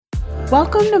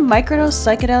Welcome to Microdose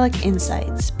Psychedelic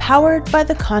Insights, powered by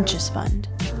the Conscious Fund.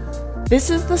 This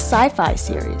is the sci-fi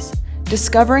series,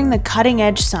 discovering the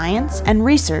cutting-edge science and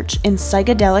research in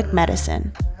psychedelic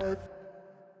medicine.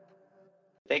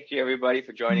 Thank you, everybody,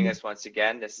 for joining us once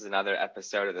again. This is another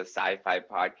episode of the Sci-Fi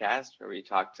Podcast, where we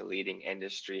talk to leading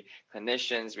industry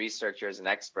clinicians, researchers, and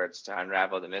experts to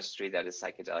unravel the mystery that is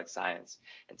psychedelic science.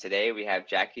 And today we have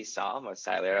Jackie Salm of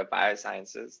Psilera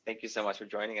Biosciences. Thank you so much for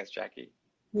joining us, Jackie.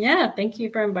 Yeah, thank you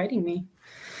for inviting me.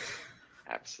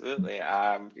 Absolutely.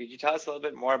 Could you tell us a little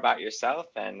bit more about yourself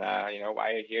and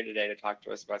why you're here today to talk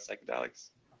to us about psychedelics?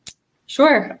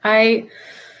 Sure. I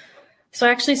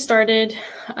actually started,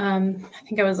 I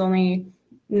think I was only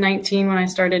 19 when I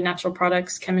started natural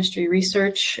products chemistry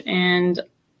research. And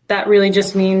that really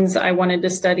just means I wanted to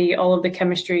study all of the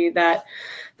chemistry that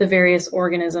the various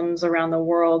organisms around the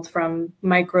world, from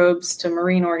microbes to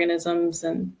marine organisms,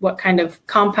 and what kind of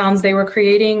compounds they were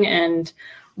creating and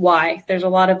why. There's a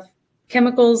lot of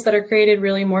chemicals that are created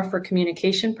really more for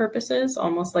communication purposes,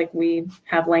 almost like we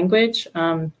have language.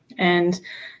 And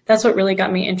that's what really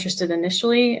got me interested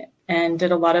initially, and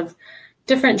did a lot of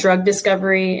different drug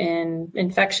discovery in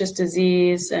infectious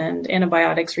disease and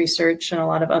antibiotics research and a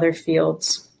lot of other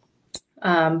fields.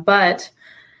 But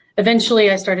eventually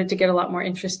I started to get a lot more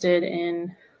interested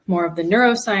in more of the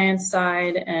neuroscience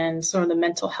side and sort of the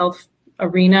mental health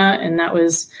arena. And that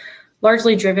was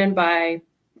largely driven by,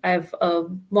 I have a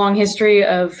long history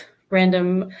of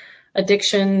random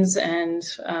addictions and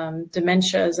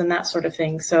dementias and that sort of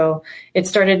thing. So it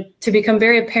started to become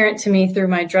very apparent to me through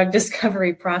my drug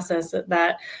discovery process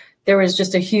that there was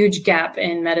just a huge gap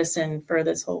in medicine for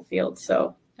this whole field.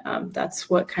 So that's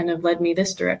what kind of led me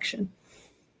this direction.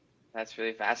 That's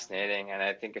really fascinating, and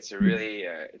I think it's really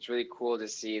cool to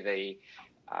see the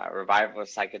revival of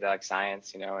psychedelic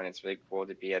science, and it's really cool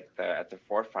to be at the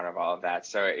forefront of all of that.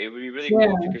 So it would be really cool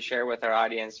if you could share with our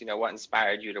audience, what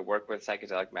inspired you to work with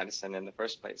psychedelic medicine in the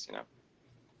first place,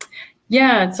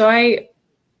 Yeah, so I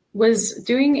was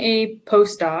doing a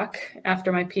postdoc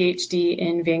after my PhD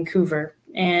in Vancouver,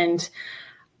 and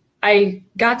I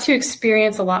got to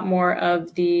experience a lot more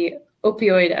of the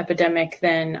opioid epidemic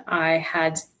than I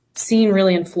had seen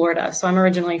really in Florida. So I'm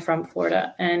originally from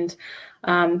Florida, and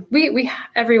we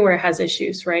everywhere has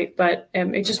issues, right? But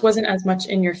it just wasn't as much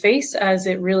in your face as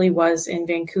it really was in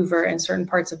Vancouver and certain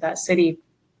parts of that city.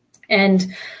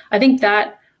 And I think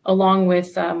that, along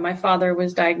with my father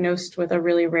was diagnosed with a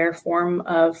really rare form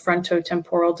of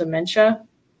frontotemporal dementia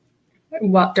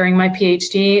during my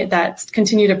PhD that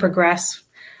continued to progress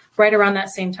right around that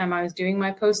same time I was doing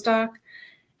my postdoc.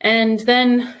 And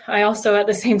then I also, at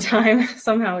the same time,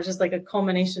 somehow it was just like a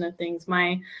culmination of things.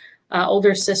 My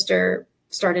older sister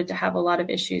started to have a lot of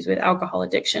issues with alcohol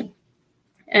addiction.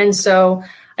 And so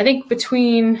I think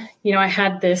between, I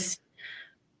had this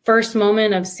first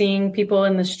moment of seeing people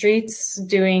in the streets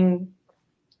doing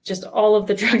just all of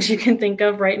the drugs you can think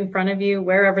of right in front of you,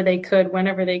 wherever they could,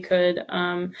 whenever they could,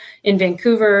 in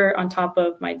Vancouver, on top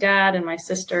of my dad and my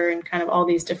sister, and kind of all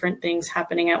these different things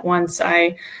happening at once.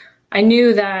 I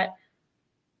knew that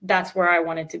that's where I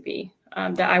wanted to be,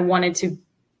 that I wanted to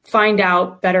find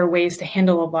out better ways to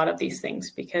handle a lot of these things,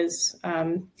 because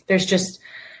there's just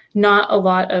not a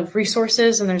lot of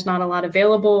resources and there's not a lot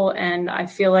available. And I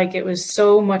feel like it was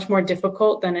so much more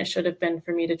difficult than it should have been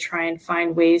for me to try and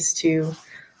find ways to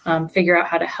figure out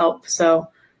how to help. So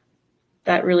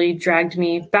that really dragged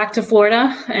me back to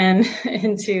Florida and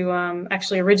into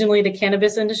actually originally the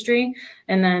cannabis industry,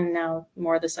 and then now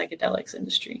more the psychedelics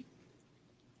industry.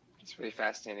 It's really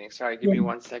fascinating. Sorry, give me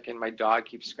 1 second. My dog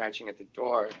keeps scratching at the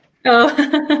door.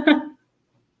 Oh.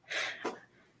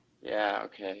 Yeah,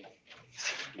 okay.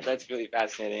 That's really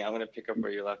fascinating. I'm going to pick up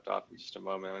where you left off in just a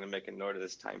moment. I'm going to make a note of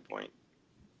this time point.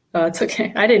 Oh, it's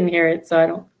okay. I didn't hear it, so I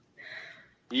don't.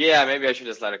 Yeah, maybe I should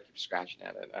just let her keep scratching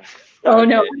at it. Oh,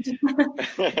 no.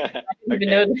 I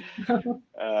didn't even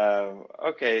know.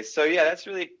 Okay, so yeah, that's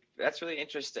really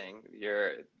interesting.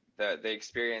 The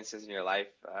experiences in your life,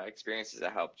 experiences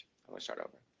that helped. I'm gonna start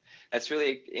over. That's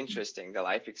really interesting. The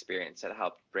life experience that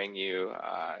helped bring you,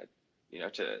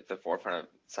 to the forefront of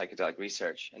psychedelic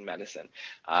research and medicine.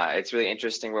 It's really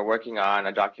interesting. We're working on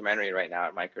a documentary right now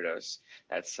at Microdose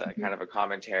that's kind of a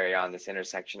commentary on this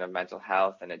intersection of mental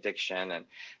health and addiction and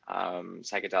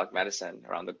psychedelic medicine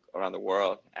around the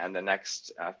world. And the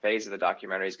next phase of the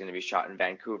documentary is going to be shot in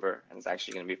Vancouver, and it's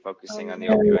actually going to be focusing on the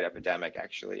opioid epidemic.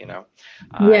 Actually, I know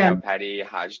Patty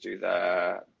Hajdu,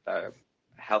 the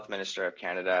health minister of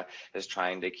Canada, is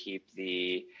trying to keep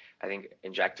the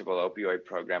injectable opioid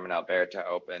program in Alberta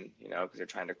open, because they're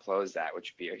trying to close that,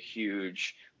 which would be a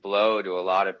huge blow to a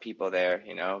lot of people there,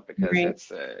 because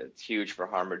Right. it's huge for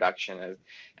harm reduction,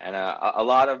 and a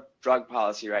lot of drug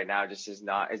policy right now just is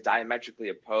diametrically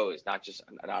opposed, not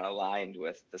aligned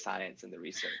with the science and the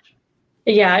research.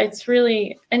 Yeah, it's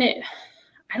really, I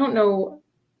don't know,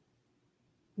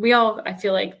 we all, I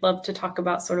feel like, love to talk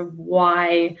about sort of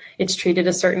why it's treated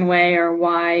a certain way or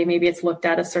why maybe it's looked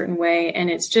at a certain way.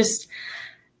 And it's just,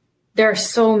 there are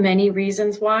so many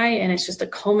reasons why, and it's just a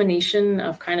culmination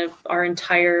of kind of our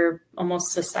entire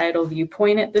almost societal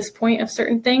viewpoint at this point of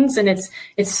certain things. And it's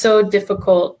so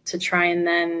difficult to try and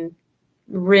then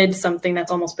rid something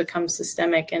that's almost become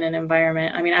systemic in an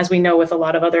environment. I mean, as we know with a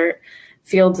lot of other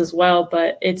fields as well,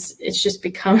 but it's just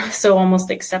become so almost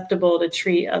acceptable to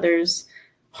treat others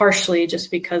harshly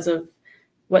just because of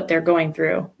what they're going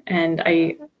through. And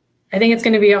I think it's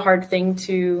going to be a hard thing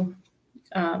to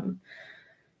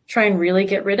try and really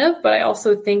get rid of. But I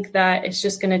also think that it's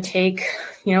just going to take,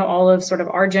 all of sort of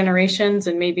our generations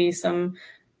and maybe some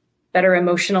better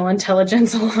emotional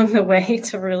intelligence along the way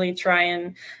to really try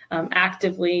and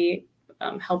actively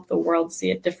help the world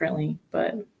see it differently.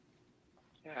 But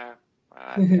yeah,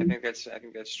 I think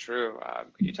that's true.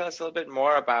 Could you tell us a little bit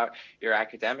more about your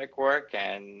academic work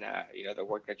and the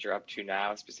work that you're up to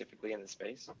now, specifically in the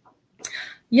space?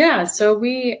 Yeah, so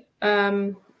we,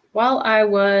 while I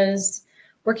was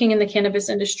working in the cannabis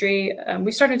industry,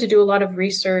 we started to do a lot of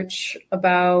research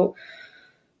about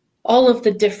all of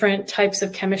the different types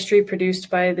of chemistry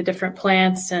produced by the different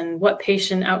plants and what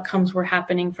patient outcomes were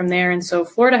happening from there. And so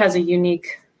Florida has a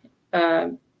unique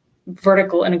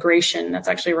vertical integration that's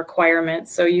actually a requirement.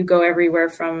 So you go everywhere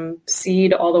from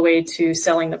seed all the way to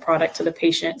selling the product to the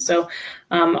patient. So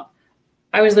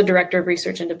I was the director of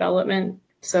research and development.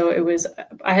 So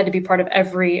I had to be part of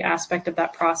every aspect of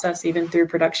that process, even through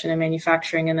production and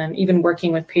manufacturing, and then even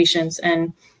working with patients.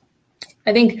 And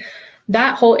I think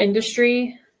that whole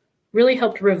industry really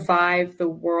helped revive the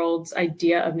world's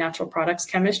idea of natural products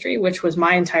chemistry, which was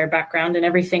my entire background and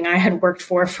everything I had worked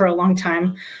for a long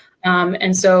time.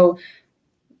 And so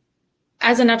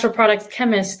as a natural products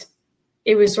chemist,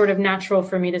 it was sort of natural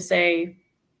for me to say,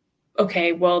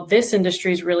 okay, well, this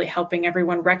industry is really helping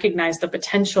everyone recognize the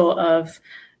potential of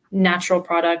natural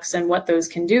products and what those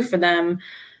can do for them.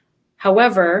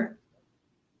 However,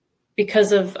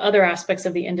 because of other aspects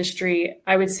of the industry,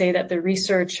 I would say that the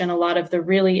research and a lot of the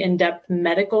really in-depth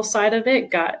medical side of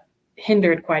it got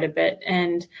hindered quite a bit.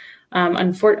 And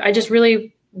I just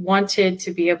really wanted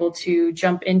to be able to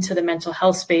jump into the mental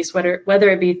health space, whether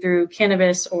it be through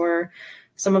cannabis or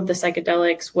some of the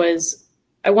psychedelics.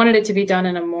 I wanted it to be done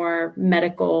in a more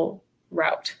medical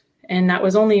route. And that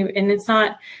was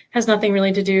has nothing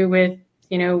really to do with,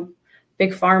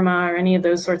 big pharma or any of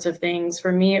those sorts of things.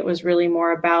 For me, it was really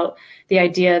more about the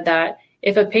idea that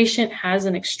if a patient has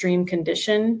an extreme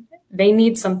condition, they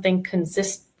need something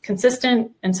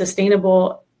consistent and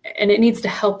sustainable, and it needs to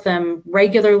help them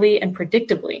regularly and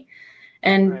predictably.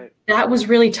 And right. That was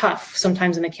really tough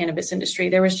sometimes in the cannabis industry.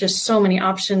 There was just so many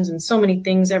options and so many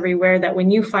things everywhere that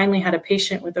when you finally had a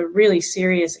patient with a really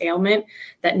serious ailment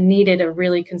that needed a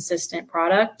really consistent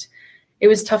product, it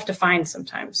was tough to find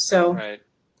sometimes. So right.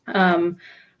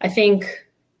 I think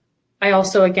I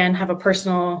also, again, have a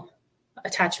personal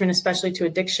attachment, especially to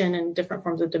addiction and different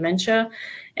forms of dementia.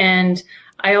 And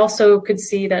I also could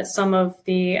see that some of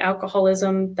the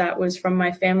alcoholism that was from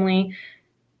my family,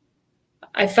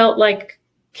 I felt like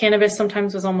cannabis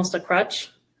sometimes was almost a crutch,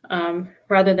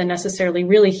 rather than necessarily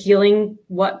really healing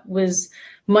what was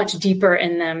much deeper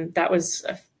in them that was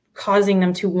causing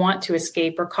them to want to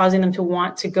escape or causing them to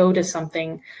want to go to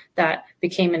something that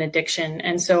became an addiction.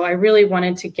 And so I really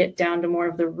wanted to get down to more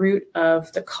of the root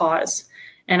of the cause.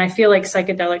 And I feel like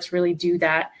psychedelics really do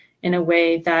that in a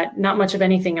way that not much of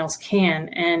anything else can.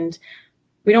 And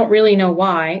we don't really know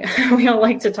why. We don't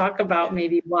like to talk about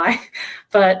maybe why,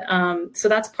 but so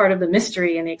that's part of the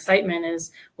mystery and the excitement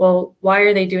is, well, why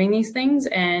are they doing these things?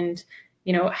 And,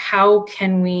 how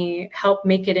can we help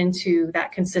make it into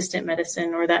that consistent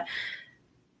medicine or that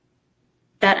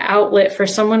outlet for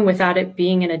someone without it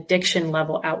being an addiction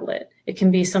level outlet? It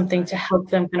can be something to help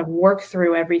them kind of work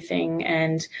through everything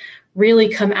and really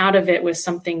come out of it with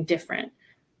something different.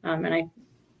 And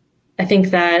I think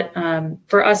that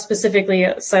for us specifically,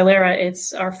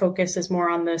 Psilera, our focus is more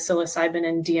on the psilocybin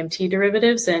and DMT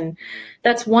derivatives. And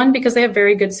that's one, because they have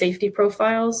very good safety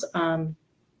profiles.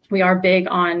 We are big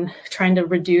on trying to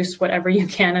reduce whatever you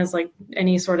can as like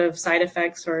any sort of side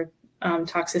effects or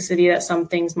toxicity that some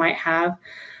things might have.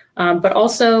 But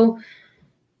also,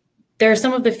 there are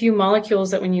some of the few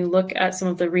molecules that when you look at some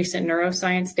of the recent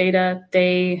neuroscience data,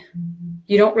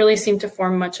 you don't really seem to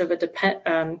form much of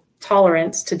a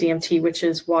tolerance to DMT, which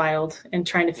is wild, and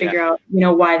trying to figure out,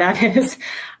 why that is.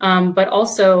 But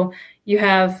also you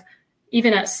have,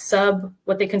 even at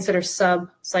what they consider sub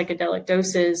psychedelic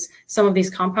doses, some of these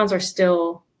compounds are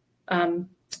still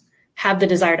have the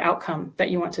desired outcome that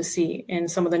you want to see in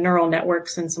some of the neural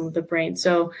networks and some of the brain.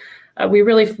 So we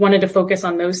really wanted to focus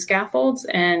on those scaffolds,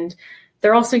 and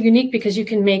they're also unique because you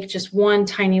can make just one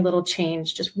tiny little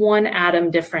change, just one atom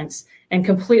difference, and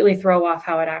completely throw off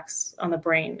how it acts on the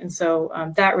brain. And so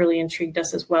that really intrigued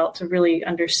us as well, to really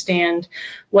understand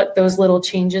what those little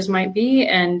changes might be,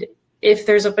 and if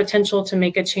there's a potential to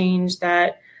make a change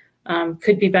that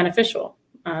could be beneficial.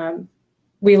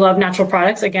 We love natural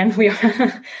products. Again,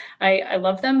 I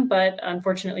love them, but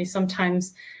unfortunately,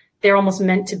 sometimes they're almost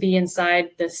meant to be inside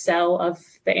the cell of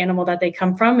the animal that they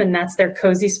come from, and that's their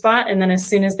cozy spot. And then as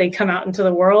soon as they come out into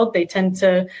the world, they tend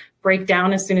to break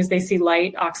down as soon as they see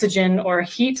light, oxygen, or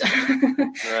heat.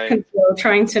 Right. And so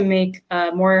trying to make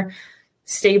more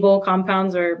stable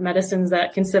compounds or medicines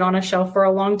that can sit on a shelf for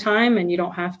a long time and you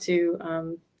don't have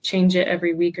to change it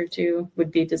every week or two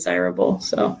would be desirable.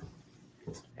 So.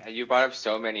 You brought up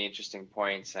so many interesting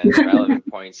points and relevant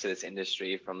points to this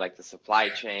industry, from like the supply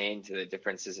chain to the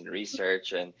differences in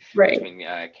research and between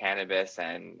cannabis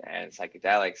and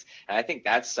psychedelics. And I think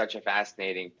that's such a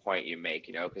fascinating point you make,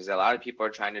 because a lot of people are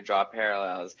trying to draw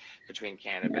parallels between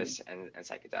cannabis and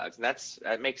psychedelics. And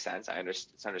that makes sense.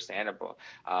 It's understandable.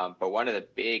 But one of the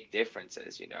big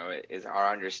differences, is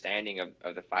our understanding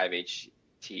of the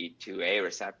 5-HT2A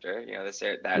receptor,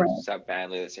 that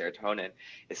subfamily of serotonin,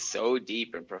 is so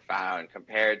deep and profound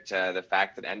compared to the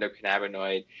fact that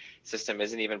endocannabinoid system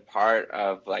isn't even part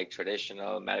of like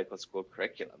traditional medical school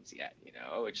curriculums yet,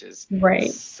 which is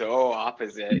so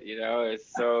opposite,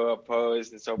 it's so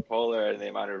opposed and so polar in the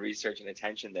amount of research and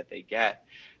attention that they get.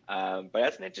 But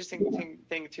that's an interesting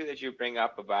thing too, that you bring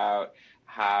up about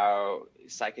how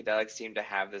psychedelics seem to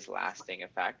have this lasting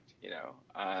effect,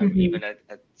 even at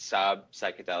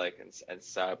sub-psychedelic and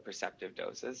sub-perceptive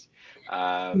doses.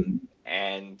 And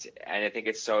I think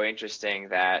it's so interesting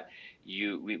that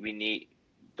we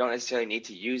don't necessarily need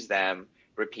to use them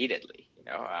repeatedly.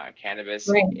 Cannabis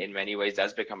in many ways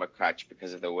does become a crutch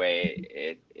because of the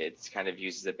way it's kind of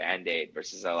used as a Band-Aid,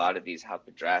 versus a lot of these help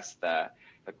address the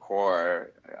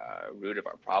core root of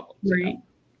our problems. Right.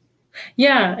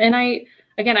 Yeah. And I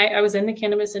was in the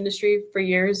cannabis industry for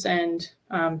years and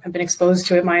have been exposed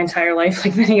to it my entire life,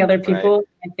 like many other people. Right.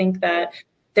 I think that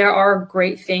there are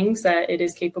great things that it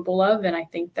is capable of, and I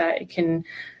think that it can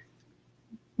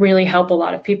really help a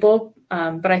lot of people.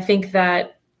 But I think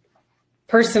that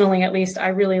personally, at least, I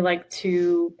really like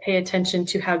to pay attention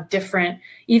to how different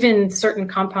even certain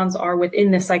compounds are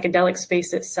within the psychedelic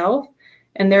space itself.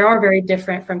 And they are very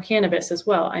different from cannabis as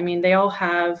well. I mean, they all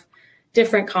have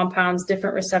different compounds,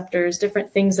 different receptors,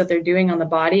 different things that they're doing on the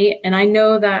body. And I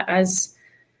know that as,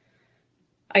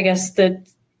 I guess, the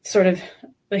sort of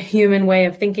the human way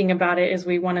of thinking about it is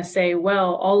we want to say,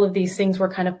 well, all of these things were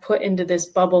kind of put into this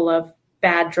bubble of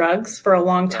bad drugs for a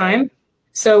long time.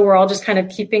 So we're all just kind of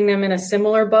keeping them in a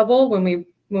similar bubble when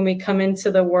we come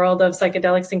into the world of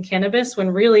psychedelics and cannabis,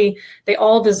 when really they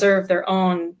all deserve their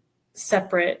own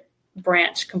separate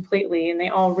branch completely, and they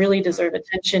all really deserve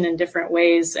attention in different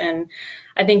ways. And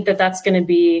I think that that's going to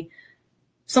be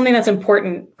something that's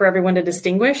important for everyone to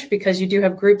distinguish, because you do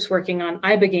have groups working on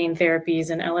ibogaine therapies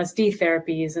and LSD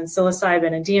therapies and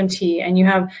psilocybin and DMT, and you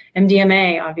have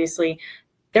MDMA, obviously.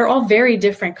 They're all very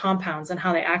different compounds and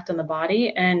how they act on the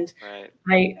body. And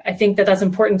I think that that's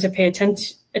important to pay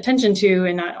attention to,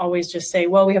 and not always just say,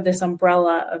 well, we have this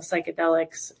umbrella of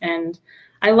psychedelics. And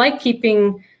I like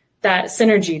keeping that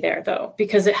synergy there, though,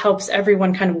 because it helps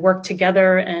everyone kind of work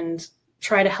together and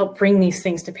try to help bring these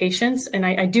things to patients. And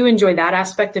I do enjoy that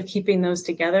aspect of keeping those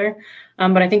together.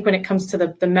 But I think when it comes to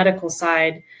the medical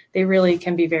side, they really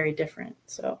can be very different.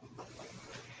 So.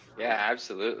 Yeah,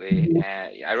 absolutely.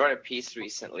 And I wrote a piece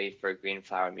recently for Green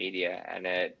Flower Media, and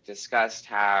it discussed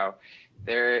how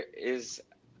there is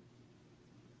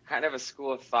kind of a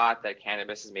school of thought that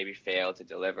cannabis has maybe failed to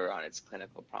deliver on its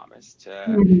clinical promise to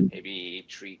maybe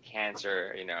treat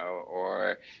cancer,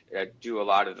 or do a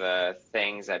lot of the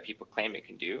things that people claim it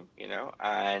can do,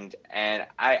 and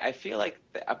I feel like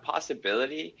a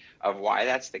possibility of why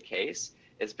that's the case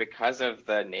is because of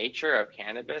the nature of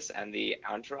cannabis and the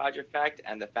entourage effect,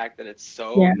 and the fact that it's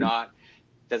so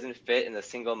doesn't fit in the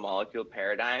single molecule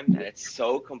paradigm, and it's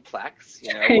so complex,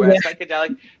 whereas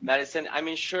psychedelic medicine, I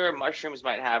mean, sure, mushrooms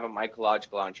might have a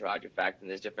mycological entourage effect, and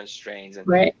there's different strains, and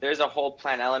there's a whole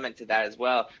plant element to that as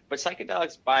well. But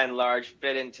psychedelics, by and large,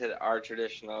 fit into our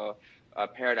traditional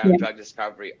paradigm of drug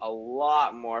discovery a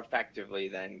lot more effectively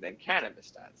than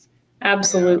cannabis does.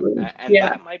 Absolutely. And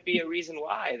that might be a reason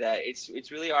why that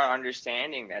it's really our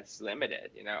understanding that's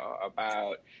limited,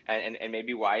 about and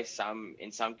maybe why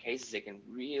in some cases it can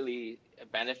really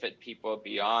benefit people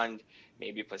beyond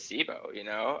maybe placebo,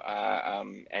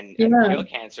 and kill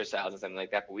cancer cells and something like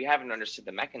that. But we haven't understood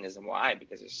the mechanism why,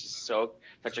 because it's just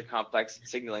such a complex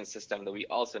signaling system that we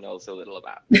also know so little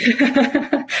about.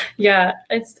 Yeah,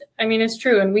 it's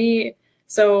true. And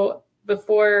so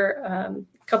before a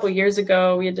couple of years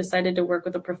ago, we had decided to work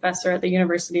with a professor at the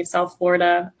University of South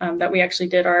Florida that we actually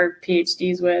did our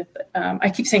PhDs with.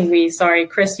 I keep saying we, sorry,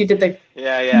 Chris, you did the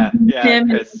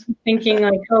Chris. Thinking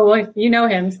like, oh, well, you know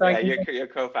him, so you're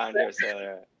co-founder of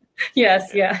Psilera.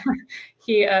 Yes, yeah.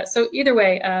 He so either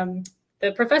way,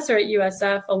 the professor at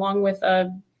USF, along with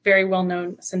a very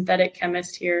well-known synthetic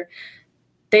chemist here,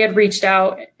 they had reached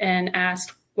out and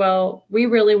asked, well, we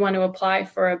really want to apply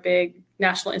for a big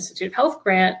National Institute of Health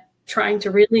grant, trying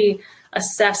to really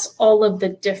assess all of the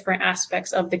different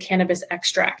aspects of the cannabis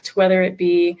extract, whether it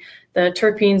be the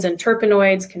terpenes and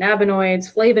terpenoids,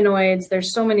 cannabinoids, flavonoids.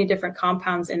 There's so many different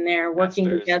compounds in there working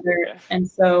together. Yeah. And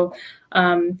so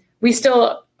we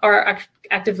still are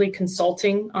actively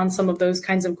consulting on some of those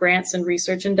kinds of grants and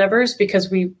research endeavors, because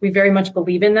we very much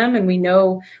believe in them. And we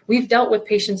know we've dealt with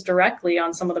patients directly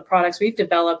on some of the products we've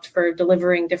developed for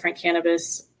delivering different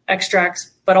cannabis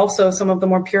extracts, but also some of the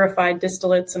more purified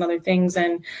distillates and other things.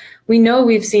 And we know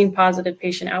we've seen positive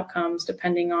patient outcomes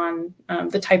depending on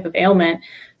the type of ailment.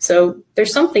 So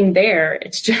there's something there.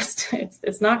 It's just,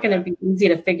 it's not going to be easy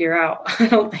to figure out, I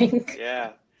don't think.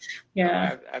 Yeah.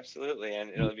 Yeah. Absolutely.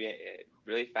 And it'll be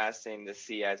really fascinating to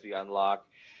see as we unlock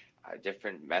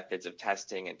different methods of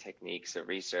testing and techniques of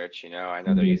research. I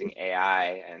know they're using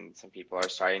AI, and some people are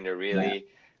starting to really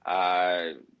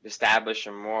establish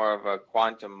a more of a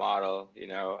quantum model,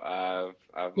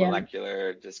 of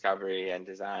molecular discovery and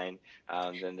design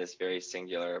than this very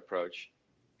singular approach.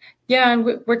 Yeah, and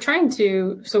we're trying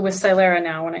to. So with Psilera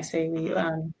now, when I say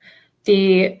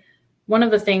we, one of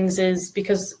the things is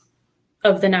because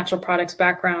of the natural products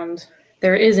background,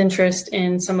 there is interest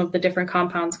in some of the different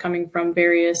compounds coming from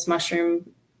various mushroom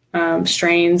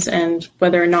strains, and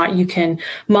whether or not you can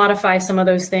modify some of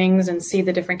those things and see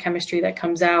the different chemistry that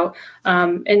comes out.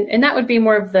 And that would be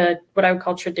more of what I would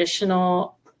call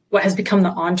traditional, what has become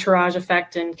the entourage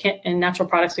effect. And in natural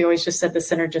products, we always just said the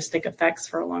synergistic effects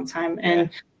for a long time. And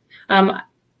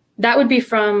that would be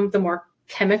from the more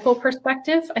chemical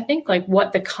perspective, I think, like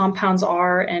what the compounds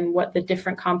are and what the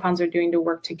different compounds are doing to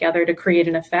work together to create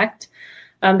an effect.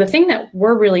 The thing that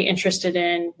we're really interested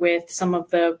in with some of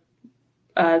the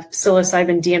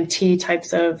psilocybin DMT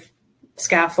types of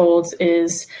scaffolds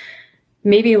is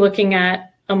maybe looking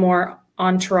at a more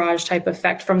entourage type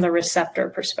effect from the receptor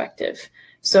perspective.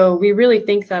 So we really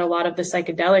think that a lot of the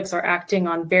psychedelics are acting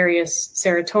on various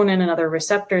serotonin and other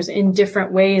receptors in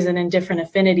different ways and in different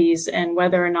affinities, and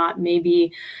whether or not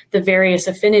maybe the various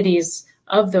affinities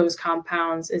of those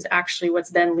compounds is actually what's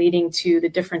then leading to the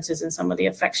differences in some of the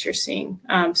effects you're seeing.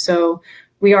 So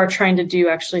we are trying to do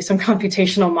actually some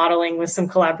computational modeling with some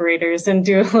collaborators and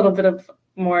do a little bit of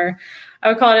more, I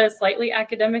would call it a slightly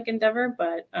academic endeavor,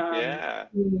 but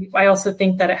I also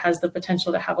think that it has the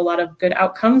potential to have a lot of good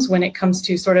outcomes when it comes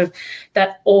to sort of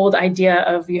that old idea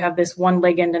of you have this one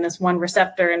ligand and this one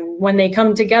receptor, and when they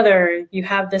come together, you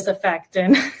have this effect.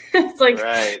 And it's like,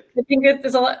 I think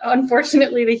it's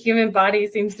unfortunately, the human body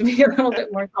seems to be a little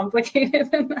bit more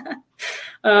complicated than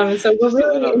that. So we're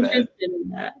really interested in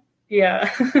that.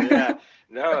 Yeah.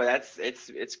 No,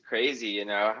 it's crazy,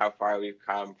 how far we've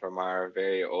come from our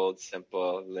very old,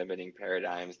 simple, limiting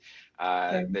paradigms.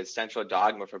 The central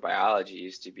dogma for biology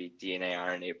used to be DNA,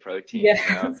 RNA, protein.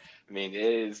 I mean, it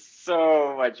is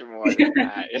so much more than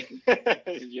that.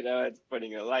 It's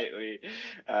putting it lightly.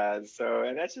 And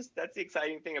that's the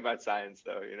exciting thing about science,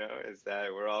 though. Is that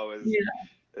we're always.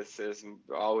 This is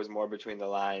always more between the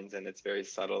lines, and it's very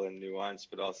subtle and nuanced,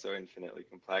 but also infinitely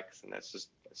complex, and that's just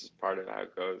part of how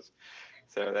it goes.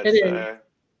 So that's I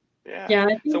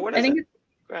think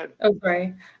go ahead. Oh,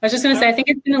 sorry. I was just going to say, I think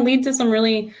it's going to lead to some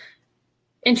really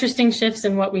interesting shifts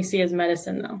in what we see as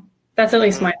medicine, though. That's at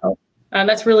least my hope.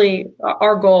 That's really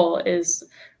our goal, is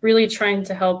really trying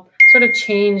to help sort of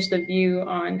change the view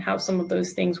on how some of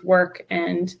those things work,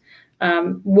 and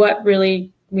what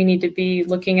really we need to be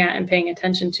looking at and paying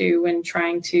attention to when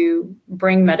trying to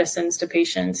bring medicines to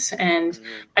patients. And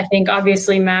I think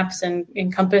obviously MAPS and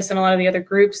Encompass and a lot of the other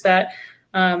groups that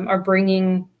are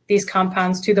bringing these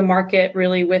compounds to the market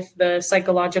really with the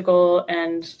psychological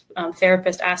and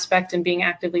therapist aspect and being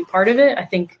actively part of it, I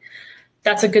think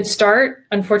that's a good start.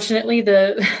 Unfortunately,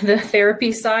 the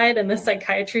therapy side and the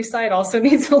psychiatry side also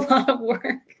needs a lot of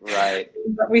work. Right.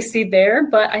 That we see there,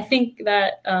 but I think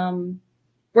that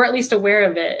we're at least aware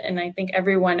of it, and I think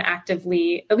everyone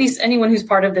actively, at least anyone who's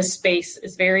part of this space,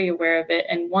 is very aware of it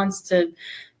and wants to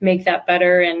make that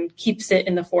better and keeps it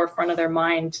in the forefront of their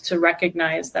mind to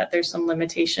recognize that there's some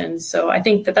limitations. So I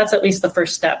think that that's at least the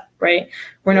first step, right?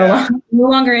 We're no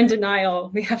longer in denial.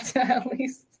 We have to at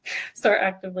least start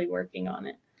actively working on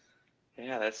it.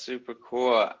 Yeah, that's super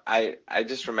cool. I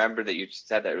just remember that you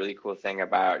said that really cool thing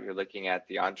about you're looking at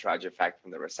the entourage effect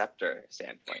from the receptor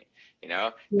standpoint.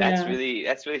 That's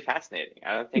really fascinating.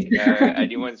 I don't think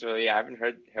anyone's really, I haven't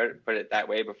heard put it that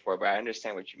way before, but I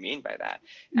understand what you mean by that.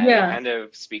 And it kind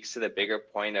of speaks to the bigger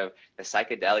point of the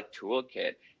psychedelic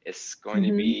toolkit is going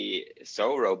to be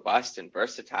so robust and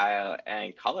versatile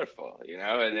and colorful,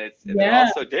 and they're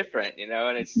also different,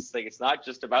 and it's just like, it's not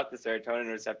just about the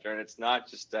serotonin receptor, and it's not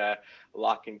just a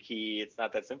lock and key. It's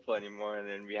not that simple anymore. And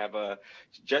then we have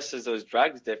just as those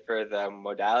drugs differ, the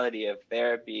modality of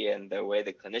therapy and the way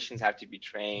the clinicians have to be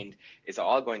trained is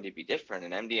all going to be different.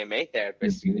 An MDMA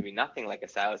therapist is going to be nothing like a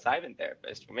psilocybin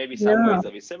therapist. Or maybe some ways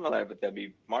they'll be similar, but there'll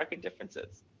be marked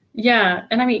differences. Yeah.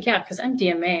 And I mean, because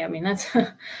MDMA, I mean, it's an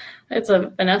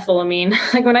ethylamine.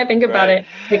 Like when I think about it,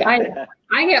 like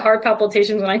I get heart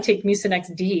palpitations when I take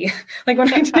Mucinex D. Like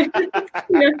when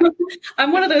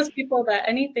I'm one of those people that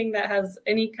anything that has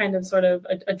any kind of sort of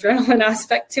adrenaline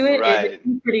aspect to it,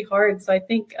 it's pretty hard. So I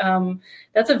think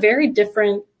that's a very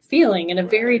different feeling and a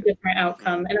very different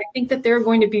outcome. And I think that there are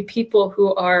going to be people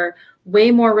who are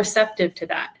way more receptive to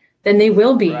that than they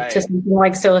will be to something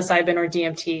like psilocybin or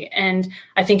DMT. And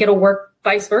I think it'll work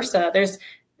vice versa. There's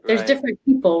different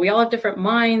people. We all have different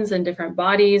minds and different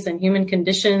bodies and human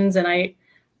conditions. And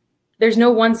there's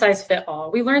no one size fit all.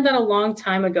 We learned that a long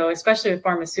time ago, especially with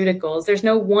pharmaceuticals. There's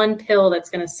no one pill that's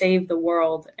going to save the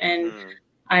world. And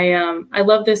I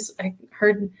love this. I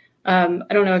heard, I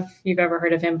don't know if you've ever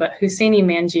heard of him, but Husseini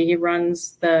Manji, he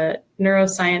runs the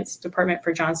neuroscience department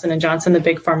for Johnson & Johnson, the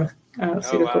big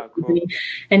pharmaceutical company.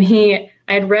 And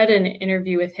I had read an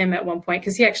interview with him at one point,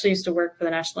 because he actually used to work for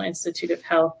the National Institute of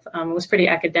Health. Was pretty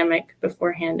academic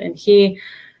beforehand. And he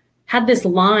had this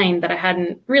line that I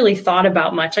hadn't really thought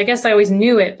about much. I guess I always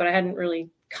knew it, but I hadn't really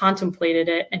contemplated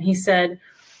it. And he said,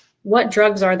 what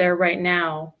drugs are there right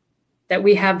now that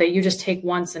we have that you just take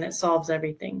once and it solves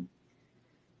everything?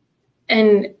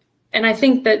 And I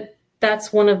think that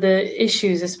that's one of the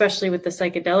issues, especially with the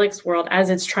psychedelics world, as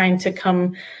it's trying to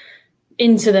come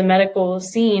into the medical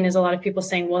scene, is a lot of people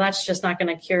saying, well, that's just not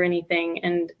going to cure anything.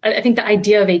 And I think the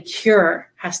idea of a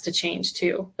cure has to change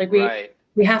too. Like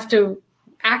we have to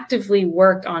actively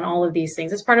work on all of these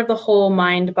things. It's part of the whole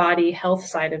mind, body, health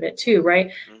side of it too, right?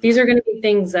 Mm-hmm. These are going to be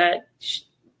things that,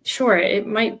 sure, it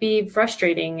might be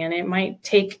frustrating and it might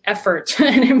take effort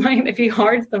and it might be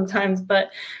hard sometimes, but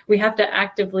we have to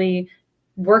actively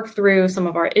work through some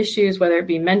of our issues, whether it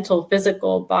be mental,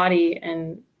 physical, body.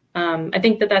 And I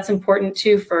think that that's important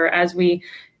too, for as we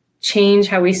change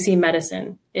how we see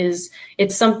medicine, is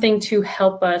it's something to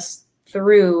help us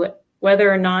through,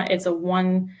 whether or not it's a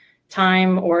one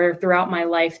time or throughout my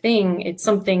life thing. It's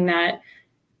something that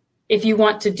if you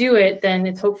want to do it, then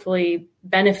it's hopefully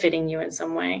benefiting you in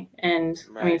some way. And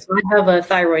I mean, so I have a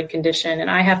thyroid condition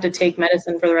and I have to take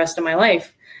medicine for the rest of my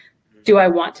life. Do I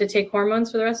want to take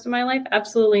hormones for the rest of my life?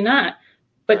 Absolutely not.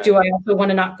 But do I also want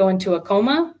to not go into a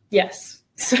coma? Yes.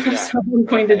 So I'm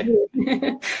going to do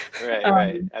it.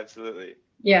 Right. Absolutely.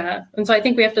 Yeah. And so I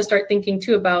think we have to start thinking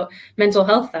too about mental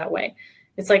health that way.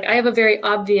 It's like, I have a very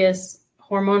obvious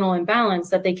hormonal imbalance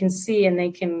that they can see and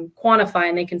they can quantify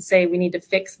and they can say, we need to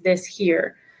fix this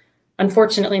here.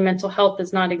 Unfortunately, mental health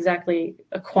is not exactly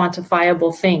a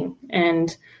quantifiable thing.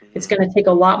 And it's going to take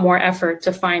a lot more effort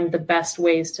to find the best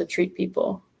ways to treat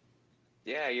people.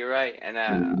 Yeah, you're right. And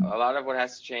a lot of what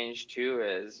has to change too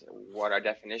is what our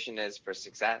definition is for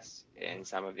success in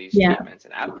some of these treatments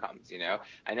and outcomes.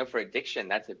 I know for addiction,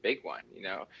 that's a big one,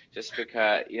 just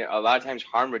because, a lot of times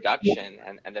harm reduction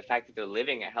and the fact that they're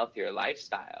living a healthier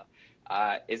lifestyle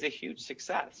is a huge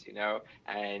success,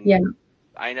 and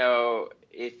I know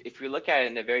if you look at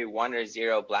it in a very 1 or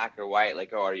 0, black or white,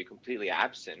 like, oh, are you completely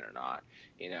absent or not?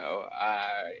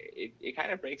 It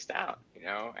kind of breaks down,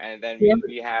 and then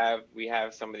we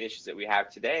have some of the issues that we have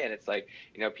today. And it's like,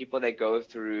 people that go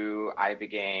through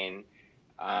ibogaine,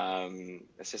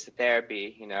 assisted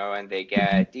therapy, and they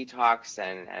get detox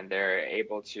and they're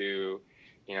able to,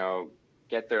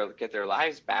 get their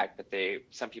lives back, but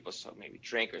some people still maybe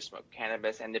drink or smoke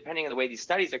cannabis, and depending on the way these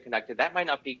studies are conducted, that might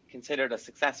not be considered a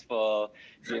successful,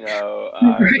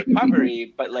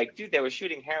 recovery. But like, dude, they were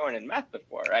shooting heroin and meth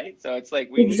before, right? So it's like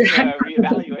we need to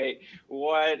reevaluate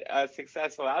what a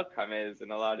successful outcome is in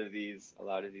a lot of these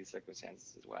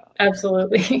circumstances as well.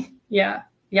 Absolutely, yeah.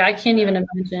 I can't even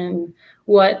imagine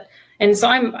what. And so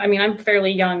I'm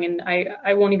fairly young, and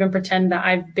I won't even pretend that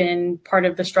I've been part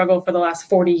of the struggle for the last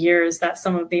 40 years that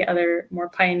some of the other more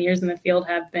pioneers in the field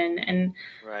have been. And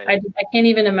I can't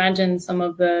even imagine some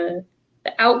of the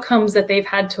outcomes that they've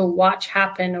had to watch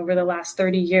happen over the last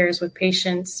 30 years with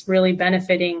patients really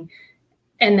benefiting,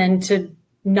 and then to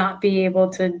not be able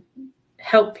to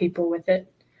help people with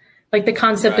it. Like the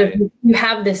concept of you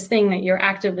have this thing that you're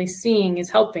actively seeing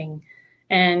is helping,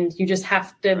 and you just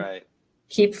have to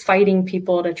keep fighting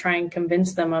people to try and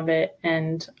convince them of it.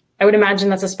 And I would imagine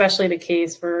that's especially the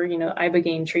case for,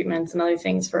 ibogaine treatments and other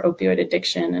things for opioid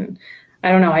addiction. And I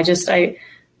don't know, I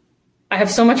have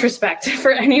so much respect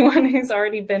for anyone who's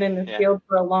already been in the field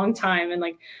for a long time. And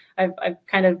like,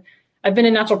 I've been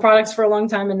in natural products for a long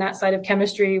time in that side of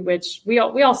chemistry, which we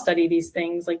all study these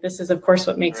things. Like, this is of course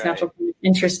what makes natural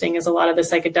interesting, is a lot of the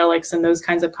psychedelics and those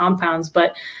kinds of compounds.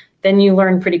 But then you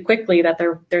learn pretty quickly that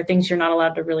there are things you're not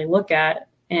allowed to really look at.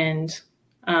 And,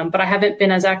 but I haven't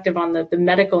been as active on the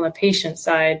medical and the patient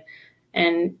side.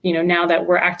 And, now that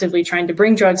we're actively trying to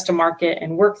bring drugs to market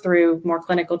and work through more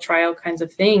clinical trial kinds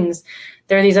of things,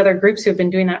 there are these other groups who've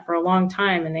been doing that for a long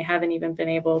time, and they haven't even been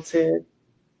able to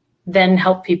then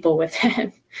help people with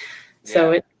it.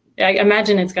 So I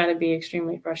imagine it's got to be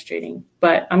extremely frustrating,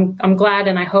 but I'm glad,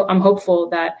 and I'm hopeful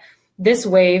that this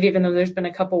wave, even though there's been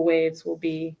a couple waves, will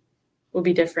be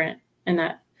different, and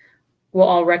that we'll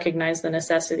all recognize the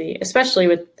necessity, especially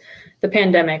with the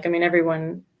pandemic. I mean,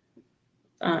 everyone,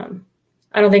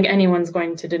 I don't think anyone's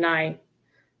going to deny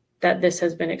that this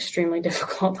has been extremely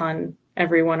difficult on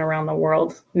everyone around the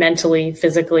world, mentally,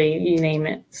 physically, you name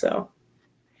it. So.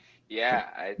 Yeah,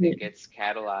 I think it's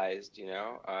catalyzed,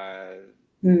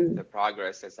 the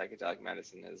progress that psychedelic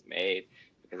medicine has made,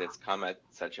 because it's come at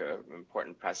such an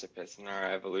important precipice in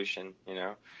our evolution,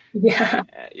 and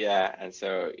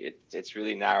so it's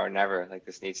really now or never. Like,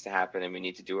 this needs to happen, and we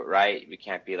need to do it right. We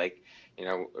can't be like,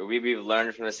 we've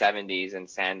learned from the 70s, and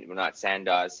we're not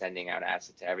Sandoz sending out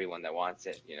acid to everyone that wants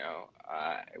it.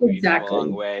 We've come a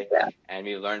long way, and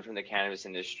we've learned from the cannabis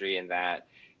industry, and that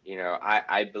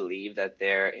I believe that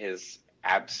there is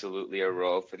absolutely a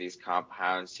role for these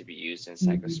compounds to be used in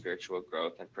psychospiritual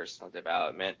growth and personal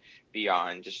development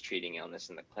beyond just treating illness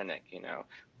in the clinic,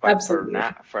 But absolutely.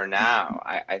 for now,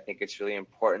 I think it's really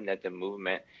important that the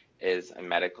movement is a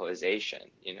medicalization,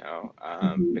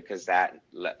 because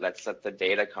let's let the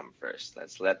data come first.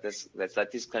 Let's let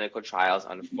these clinical trials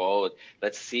unfold.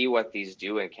 Let's see what these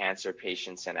do in cancer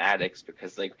patients and addicts,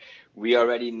 because like, we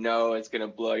already know it's going to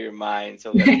blow your mind.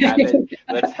 So let's have it.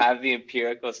 Let's have the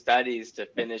empirical studies to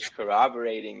finish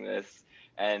corroborating this,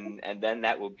 and then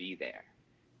that will be there.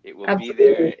 It will be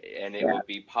there, and it will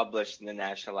be published in the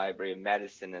National Library of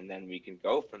Medicine, and then we can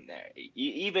go from there.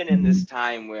 Even in this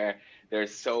time where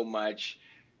there's so much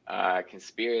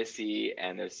conspiracy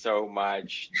and there's so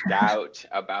much doubt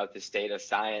about the state of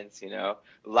science,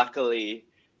 luckily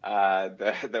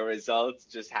the results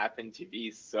just happen to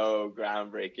be so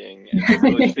groundbreaking and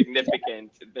so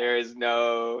significant. There is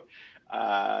no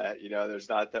there's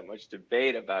not that much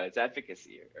debate about its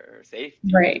efficacy or safety,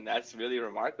 and that's really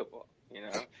remarkable.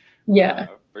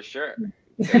 For sure.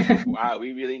 Wow,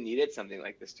 we really needed something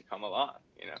like this to come along,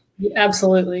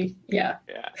 Absolutely. Yeah.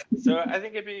 So I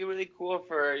think it'd be really cool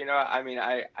for,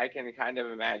 I can kind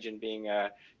of imagine being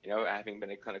having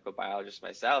been a clinical biologist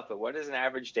myself, but what does an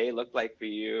average day look like for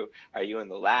you? Are you in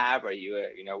the lab? Are you,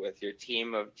 with your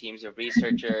teams of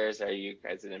researchers? Are you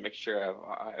guys in a mixture of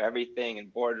everything in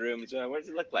boardrooms? What does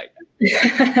it look like?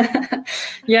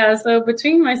 Yeah. So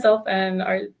between myself and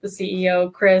the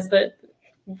CEO, Chris, that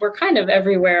we're kind of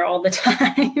everywhere all the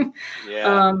time.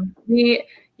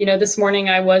 This morning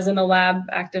I was in the lab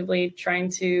actively trying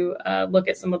to look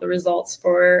at some of the results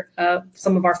for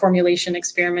some of our formulation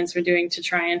experiments we're doing to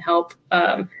try and help.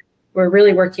 We're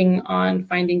really working on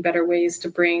finding better ways to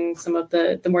bring some of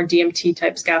the more DMT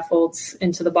type scaffolds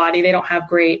into the body. They don't have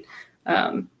great,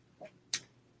 they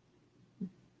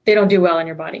don't do well in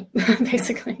your body,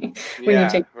 basically, when you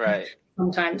take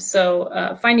sometimes.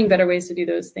 So finding better ways to do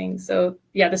those things. So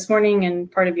this morning and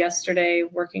part of yesterday,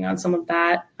 working on some of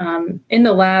that. In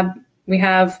the lab, we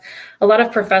have a lot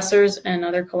of professors and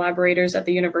other collaborators at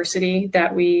the university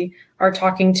that we are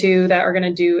talking to that are going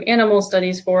to do animal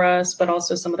studies for us, but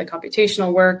also some of the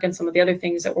computational work and some of the other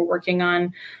things that we're working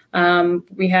on.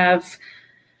 We have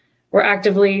we're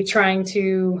actively trying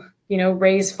to,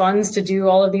 raise funds to do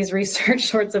all of these research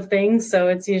sorts of things. So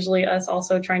it's usually us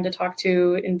also trying to talk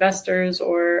to investors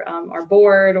or our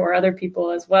board or other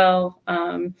people as well.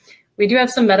 We do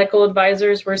have some medical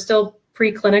advisors. We're still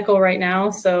preclinical right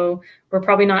now, so we're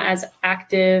probably not as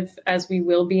active as we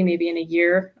will be maybe in a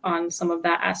year on some of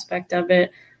that aspect of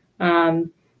it.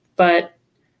 But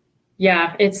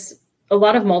yeah, it's a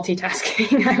lot of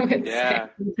multitasking, I would say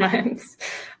sometimes.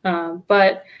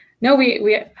 But no,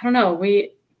 we I don't know.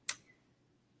 We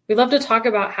love to talk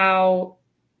about how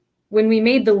when we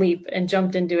made the leap and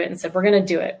jumped into it and said, we're going to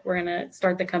do it, we're going to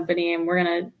start the company and we're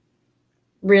going to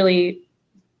really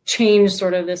change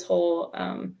sort of this whole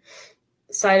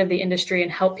side of the industry and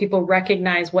help people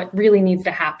recognize what really needs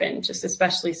to happen, just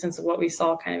especially since what we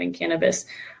saw kind of in cannabis.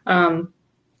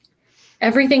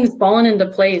 Everything's fallen into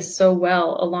place so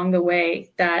well along the way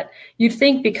that you'd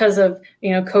think because of,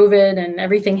 COVID and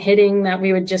everything hitting that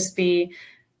we would just be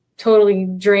totally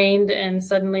drained and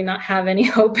suddenly not have any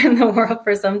hope in the world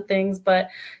for some things. But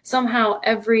somehow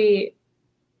every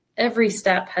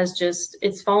step has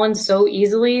it's fallen so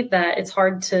easily that it's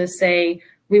hard to say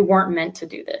we weren't meant to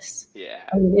do this. Yeah.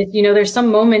 There's some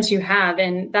moments you have,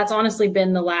 and that's honestly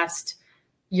been the last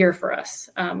year for us.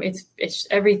 It's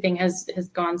everything has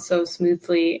gone so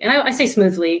smoothly. And I say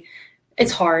smoothly,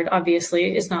 it's hard,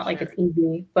 obviously. It's not like it's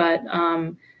easy, but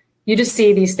you just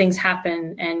see these things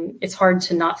happen and it's hard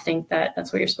to not think that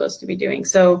that's what you're supposed to be doing.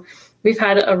 So we've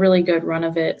had a really good run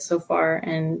of it so far.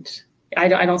 And I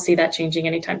don't see that changing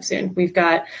anytime soon.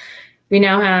 We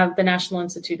now have the National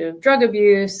Institute of Drug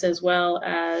Abuse, as well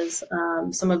as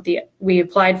we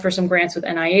applied for some grants with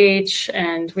NIH,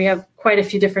 and we have quite a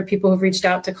few different people who've reached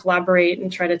out to collaborate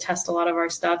and try to test a lot of our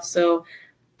stuff. So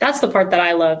that's the part that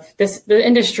I love. The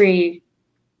industry,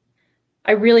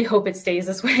 I really hope it stays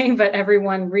this way, but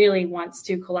everyone really wants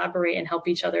to collaborate and help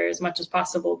each other as much as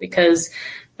possible, because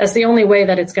that's the only way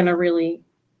that it's going to really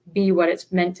be what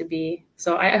it's meant to be.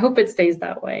 So I hope it stays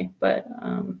that way. But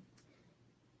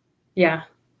yeah,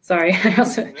 sorry, I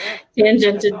also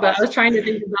tangented, but I was trying to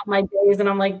think about my days, and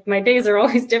I'm like, my days are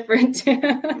always different.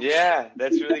 Yeah,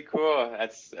 that's really cool.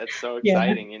 That's so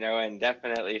exciting, and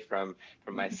definitely from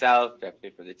myself,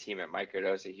 definitely for the team at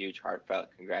Microdose, a huge heartfelt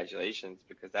congratulations,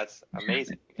 because that's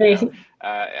amazing.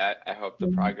 I hope the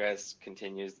progress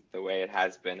continues the way it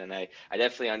has been, and I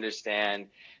definitely understand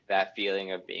that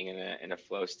feeling of being in a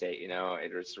flow state.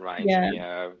 It just reminds me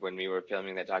of when we were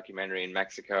filming that documentary in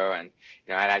Mexico, and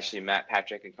I'd actually met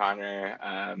Patrick and Connor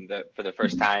for the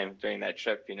first time during that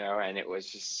trip, and it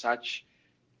was just such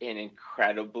an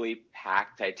incredibly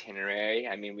packed itinerary.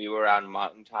 I mean, we were on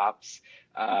mountaintops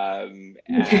at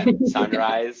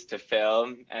sunrise to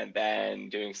film, and then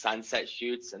doing sunset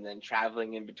shoots, and then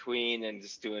traveling in between and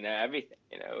just doing everything.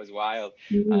 It was wild.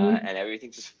 And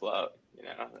everything just flowed.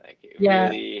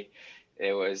 Really,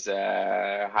 it was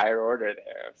a higher order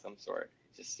there of some sort.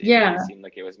 It seemed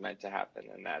like it was meant to happen,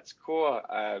 and that's cool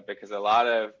because a lot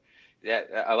of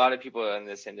people in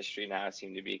this industry now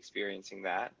seem to be experiencing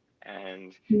that,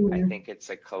 and I think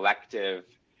it's a collective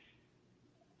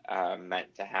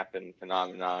meant to happen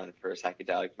phenomenon for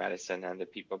psychedelic medicine and the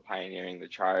people pioneering the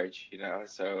charge.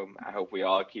 So I hope we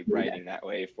all keep writing that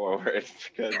way forward,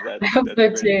 because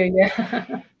that's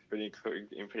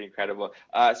pretty incredible.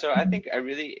 So I think a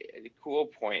really cool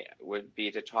point would be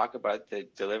to talk about the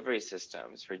delivery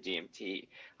systems for DMT.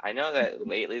 I know that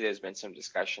lately there's been some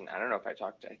discussion. I don't know if I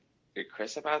talked to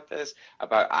Chris about this,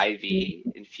 about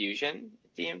IV infusion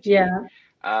DMT. Yeah.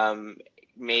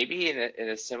 Maybe in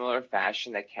a similar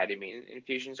fashion that ketamine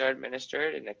infusions are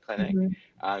administered in a clinic.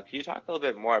 Can you talk a little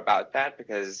bit more about that?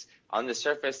 Because on the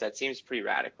surface, that seems pretty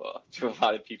radical to a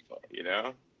lot of people,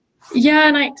 Yeah,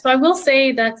 and I will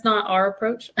say that's not our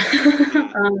approach.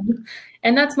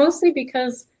 And that's mostly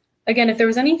because, again, if there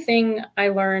was anything I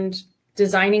learned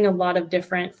designing a lot of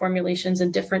different formulations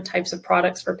and different types of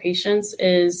products for patients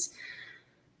is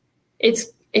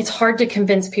it's hard to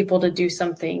convince people to do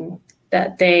something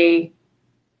that they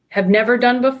have never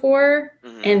done before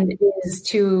and is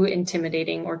too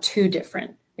intimidating or too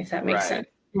different, if that makes sense.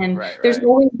 And there's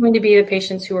always going to be the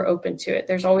patients who are open to it.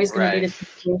 There's always going to be the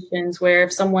situations where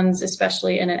if someone's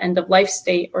especially in an end of life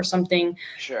state or something,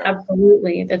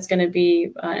 absolutely, that's going to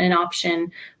be an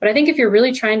option. But I think if you're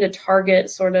really trying to target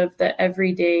sort of the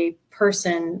everyday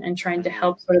person and trying to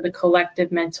help sort of the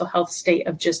collective mental health state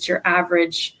of just your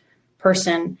average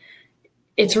person,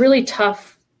 it's really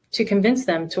tough to convince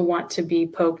them to want to be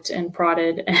poked and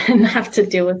prodded and have to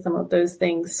deal with some of those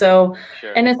things. So,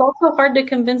 and it's also hard to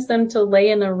convince them to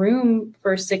lay in a room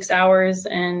for 6 hours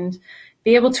and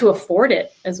be able to afford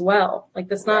it as well. Like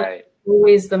that's not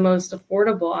always the most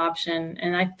affordable option.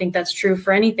 And I think that's true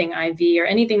for anything IV or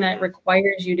anything that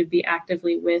requires you to be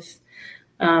actively with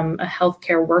a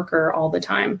healthcare worker all the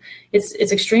time. It's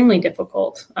extremely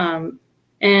difficult.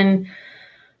 And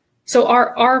so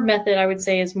our method, I would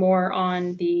say, is more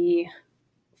on the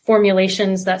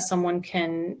formulations that someone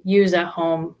can use at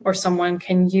home, or someone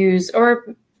can use, or,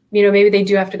 maybe they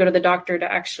do have to go to the doctor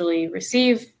to actually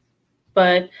receive,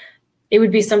 but it would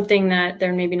be something that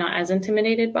they're maybe not as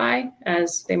intimidated by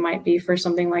as they might be for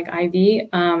something like IV.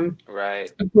 Right.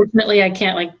 Unfortunately, I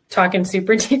can't talk in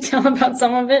super detail about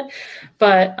some of it,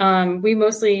 but we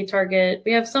mostly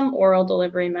we have some oral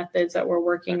delivery methods that we're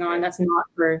working on. That's not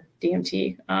for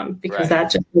DMT because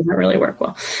that just doesn't really work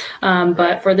well.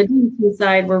 But for the DMT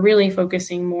side, we're really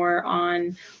focusing more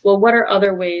on, what are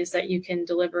other ways that you can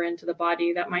deliver into the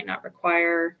body that might not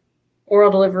require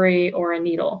oral delivery or a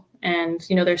needle? And,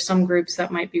 there's some groups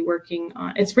that might be working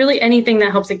on, it's really anything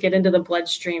that helps it get into the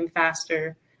bloodstream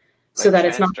faster so that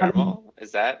it's not.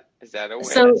 Is that a way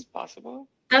that's possible?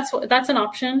 That's an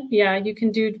option. Yeah. You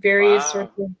can do various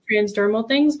sorts of transdermal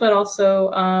things, but also,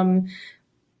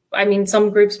 some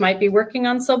groups might be working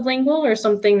on sublingual or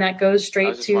something that goes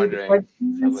straight to the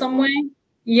bloodstream in some way.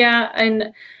 Yeah.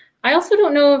 And I also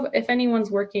don't know if anyone's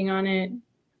working on it.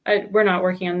 We're not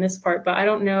working on this part, but I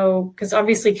don't know, because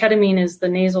obviously ketamine is the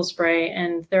nasal spray,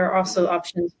 and there are also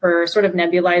options for sort of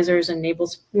nebulizers and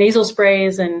nasal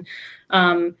sprays and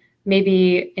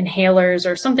maybe inhalers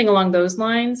or something along those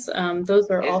lines. Those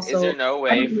are also. Is there no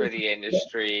way for the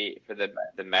industry, for the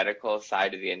medical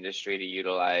side of the industry, to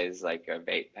utilize like a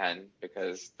vape pen,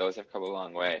 because those have come a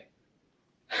long way?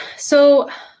 So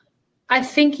I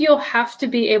think you'll have to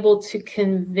be able to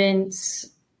convince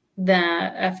the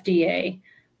FDA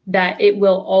that it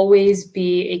will always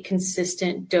be a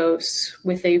consistent dose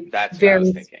with a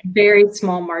very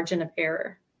small margin of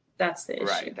error. That's the issue.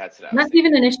 Right. That's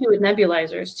even an issue with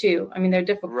nebulizers too. I mean, they're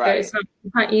difficult. Right. It's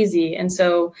not easy. And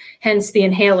so hence the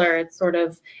inhaler, it's sort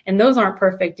of, and those aren't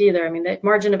perfect either. I mean, the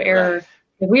margin of error,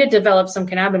 we had developed some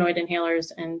cannabinoid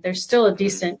inhalers, and there's still a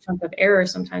decent chunk of error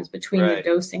sometimes between the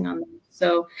dosing on them.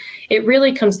 So it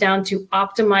really comes down to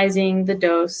optimizing the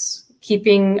dose,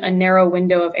 keeping a narrow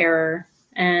window of error,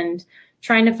 and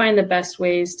trying to find the best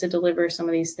ways to deliver some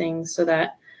of these things so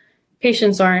that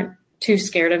patients aren't too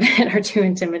scared of it or too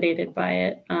intimidated by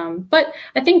it. But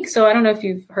I think so. I don't know if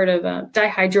you've heard of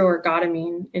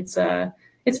dihydroergotamine.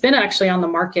 It's been actually on the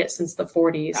market since the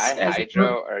 40s.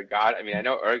 Dihydroergot. I mean, I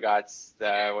know ergot's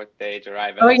what they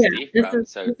derive LSD from.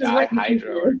 So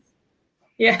dihydro.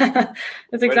 Yeah,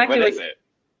 that's exactly what is it?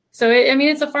 So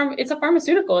it's a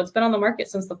pharmaceutical. It's been on the market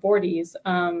since the 40s.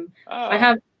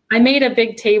 I made a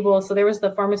big table. So there was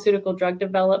the Pharmaceutical Drug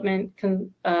Development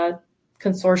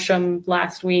Consortium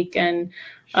last week, and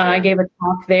I gave a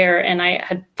talk there, and I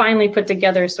had finally put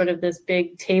together sort of this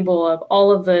big table of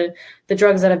all of the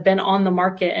drugs that have been on the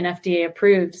market and FDA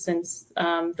approved since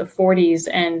the 40s,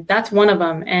 and that's one of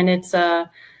them. And it's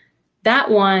that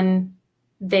one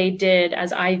they did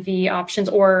as IV options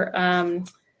or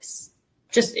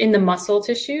just in the muscle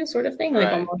tissue sort of thing,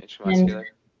 intramuscular.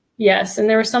 Yes, and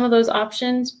there were some of those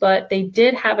options, but they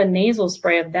did have a nasal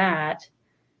spray of that.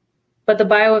 But the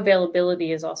bioavailability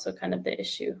is also kind of the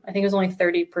issue. I think it was only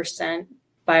 30%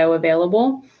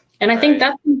 bioavailable. And I think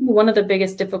that's one of the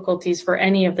biggest difficulties for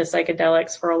any of the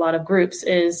psychedelics for a lot of groups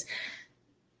is,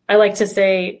 I like to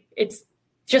say, it's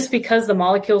just because the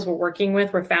molecules we're working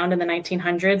with were found in the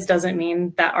 1900s doesn't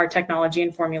mean that our technology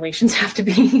and formulations have to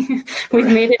be. We've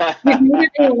made it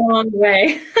a long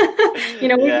way.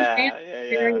 We've advanced a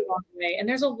very long way. And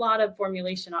there's a lot of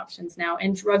formulation options now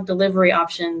and drug delivery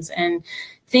options and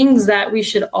things that we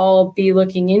should all be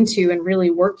looking into and really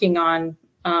working on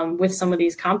with some of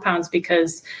these compounds,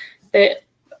 because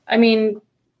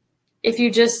if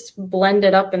you just blend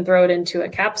it up and throw it into a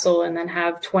capsule and then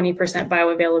have 20%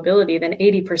 bioavailability, then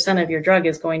 80% of your drug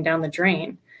is going down the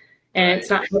drain, and it's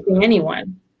not helping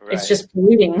anyone. It's just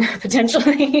polluting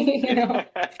potentially,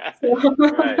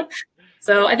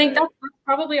 So I think that's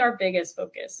probably our biggest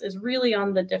focus, is really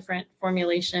on the different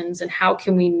formulations and how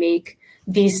can we make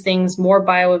these things more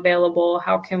bioavailable?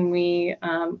 How can we,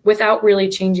 without really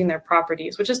changing their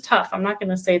properties, which is tough. I'm not going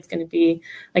to say it's going to be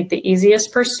like the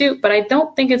easiest pursuit, but I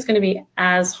don't think it's going to be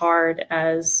as hard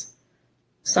as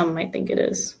some might think it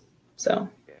is. So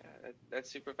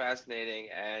that's super fascinating.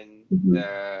 And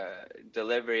the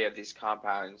delivery of these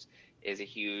compounds is a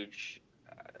huge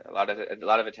a lot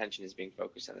of attention is being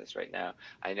focused on this right now.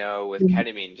 I know with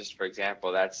ketamine, just for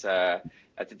example, that's a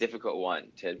difficult one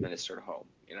to administer at home.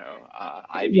 IV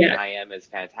and IM is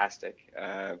fantastic,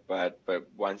 but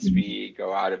once we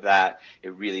go out of that,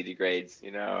 it really degrades.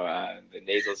 The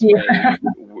nasal spray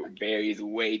varies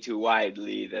way too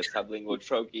widely. The sublingual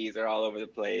troches are all over the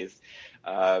place.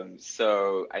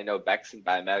 So I know Bex and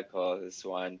Biomedical is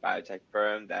one biotech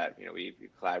firm that we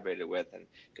collaborated with, and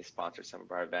they sponsor some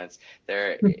of our events.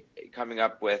 They're coming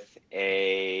up with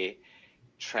a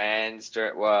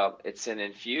it's an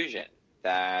infusion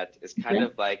that is kind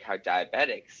of like how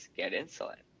diabetics get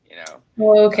insulin,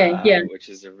 Oh, okay. Which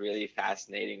is a really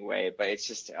fascinating way, but it's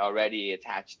just already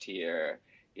attached to your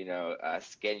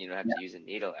skin. You don't have to use a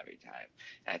needle every time.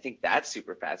 And I think that's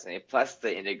super fascinating. Plus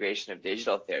the integration of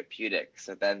digital therapeutics.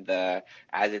 So then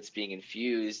as it's being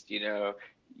infused,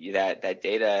 that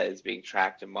data is being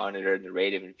tracked and monitored, the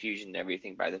rate of infusion and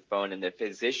everything by the phone, and the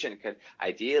physician could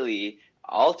ideally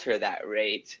alter that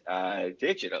rate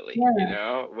digitally,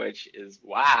 which is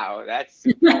wow, that's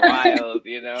super wild,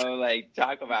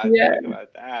 talk about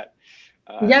that.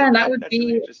 And that would be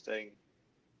really interesting.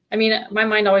 I mean, my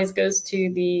mind always goes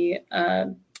to the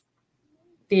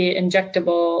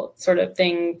injectable sort of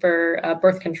thing for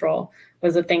birth control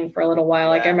was a thing for a little while.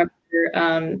 Like I remember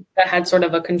that had sort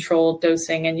of a controlled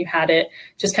dosing, and you had it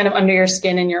just kind of under your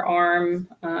skin in your arm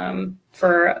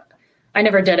I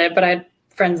never did it, but I had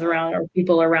friends around or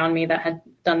people around me that had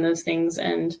done those things.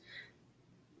 And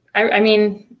I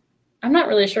mean, I'm not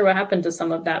really sure what happened to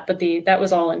some of that, but that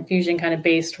was all infusion kind of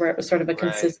based, where it was sort of a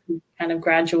consistent kind of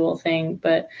gradual thing.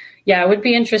 But yeah, it would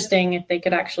be interesting if they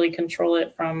could actually control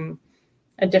it from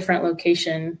a different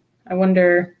location. I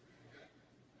wonder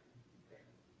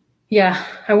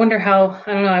how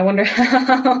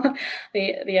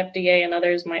the FDA and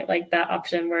others might like that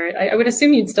option, where I would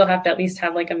assume you'd still have to at least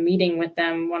have like a meeting with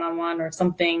them one-on-one or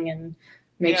something, and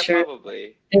make sure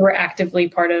probably they were actively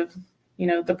part of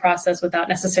the process without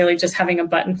necessarily just having a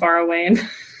button far away and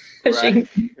pushing.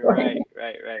 Right.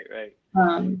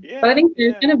 But I think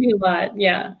there's going to be a lot.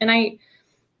 Yeah. And I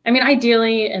mean,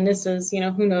 ideally, and this is,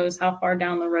 who knows how far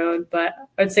down the road, but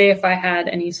I'd say if I had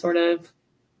any sort of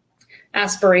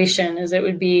aspiration, is it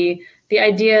would be the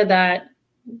idea that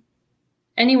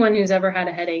anyone who's ever had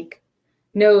a headache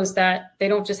knows that they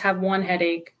don't just have one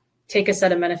headache, take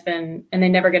acetaminophen, and they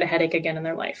never get a headache again in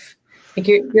their life. Like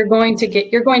you're going to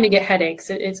get headaches.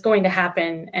 It's going to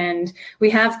happen. And we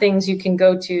have things you can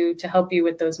go to help you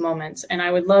with those moments. And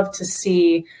I would love to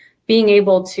see being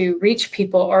able to reach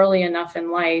people early enough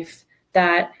in life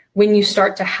that when you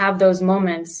start to have those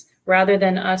moments, rather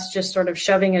than us just sort of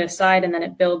shoving it aside and then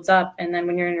it builds up. And then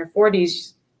when you're in your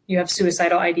 40s, you have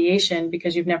suicidal ideation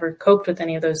because you've never coped with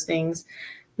any of those things.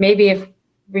 Maybe if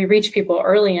we reach people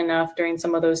early enough during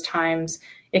some of those times,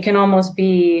 it can almost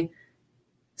be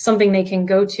something they can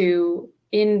go to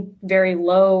in very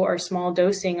low or small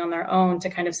dosing on their own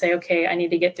to kind of say, okay, I need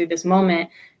to get through this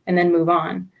moment and then move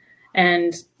on.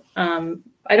 And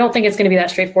I don't think it's going to be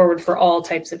that straightforward for all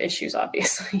types of issues,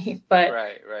 obviously, but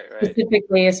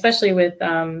specifically, especially with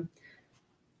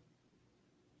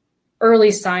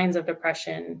early signs of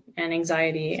depression and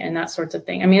anxiety and that sorts of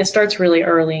thing. I mean, it starts really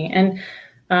early. And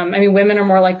women are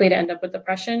more likely to end up with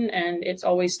depression, and it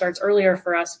always starts earlier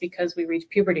for us because we reach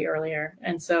puberty earlier.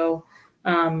 And so,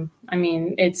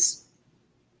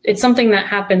 it's something that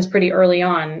happens pretty early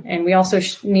on. And we also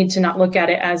need to not look at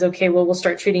it as, okay, well, we'll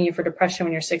start treating you for depression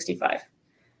when you're 65.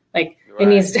 Like it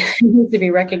needs to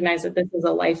be recognized that this is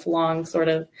a lifelong sort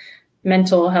of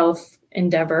mental health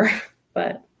endeavor.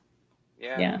 But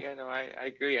I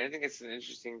agree. I think it's an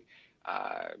interesting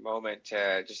moment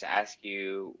to just ask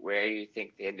you where you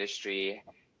think the industry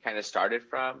kind of started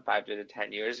from 5 to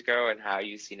 10 years ago, and how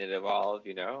you've seen it evolve,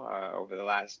 over the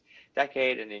last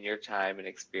decade, and in your time and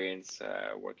experience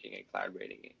working and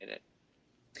collaborating in it.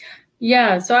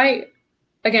 Yeah. So I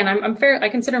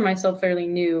consider myself fairly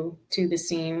new to the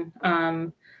scene. I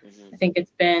think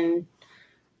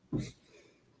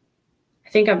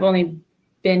I've only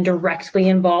been directly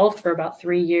involved for about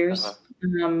 3 years,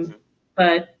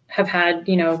 but have had,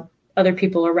 other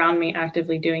people around me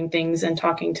actively doing things and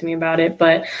talking to me about it.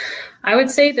 But I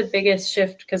would say the biggest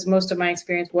shift, because most of my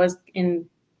experience was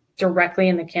directly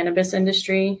in the cannabis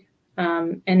industry.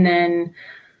 And then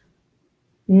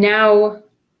now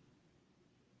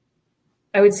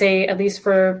I would say, at least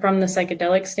from the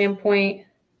psychedelic standpoint,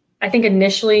 I think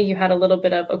initially you had a little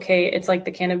bit of, okay, it's like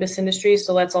the cannabis industry,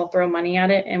 so let's all throw money at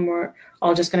it and we're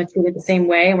all just going to treat it the same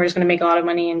way, and we're just going to make a lot of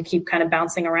money and keep kind of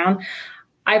bouncing around.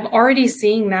 I'm already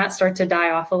seeing that start to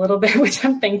die off a little bit, which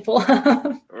I'm thankful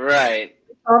of. Right.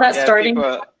 saw that starting.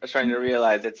 People are trying to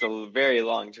realize it's a very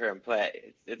long-term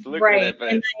play. It's lucrative,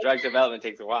 Right. but drug development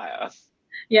takes a while.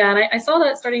 Yeah, and I saw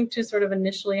that starting to sort of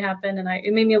initially happen, and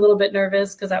it made me a little bit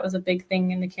nervous because that was a big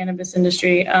thing in the cannabis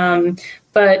industry.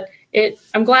 But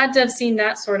I'm glad to have seen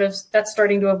that's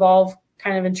starting to evolve,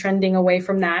 kind of, and trending away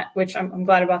from that, which I'm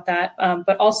glad about that.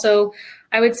 But also,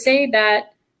 I would say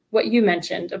that what you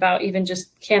mentioned about even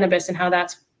just cannabis and how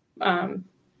that's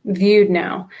viewed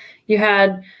now, you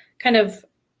had kind of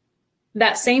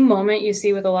that same moment you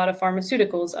see with a lot of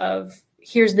pharmaceuticals of,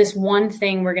 here's this one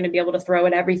thing we're going to be able to throw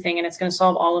at everything and it's going to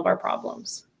solve all of our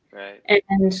problems. Right.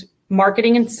 And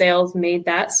marketing and sales made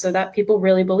that so that people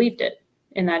really believed it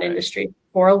in that industry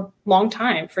for a long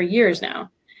time, for years now.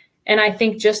 And I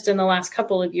think just in the last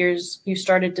couple of years, you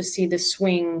started to see this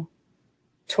swing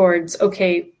towards,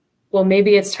 okay, well,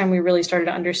 maybe it's time we really started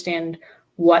to understand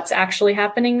what's actually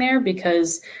happening there,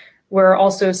 because we're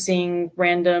also seeing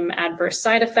random adverse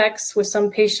side effects with some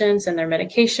patients and their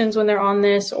medications when they're on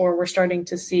this, or we're starting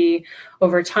to see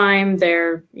over time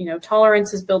their,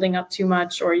 tolerance is building up too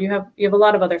much, or you have a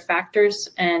lot of other factors.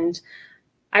 And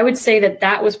I would say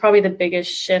that was probably the biggest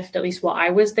shift, at least while I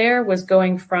was there, was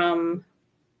going from,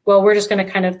 well, we're just going to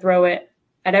kind of throw it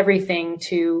at everything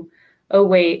to, oh,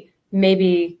 wait,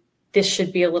 maybe this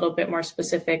should be a little bit more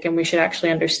specific and we should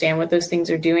actually understand what those things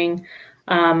are doing.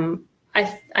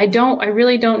 I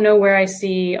really don't know where I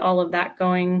see all of that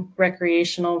going,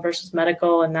 recreational versus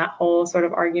medical, and that whole sort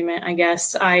of argument, I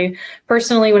guess. I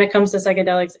personally, when it comes to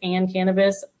psychedelics and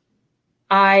cannabis,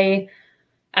 as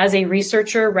a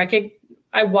researcher,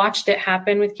 I watched it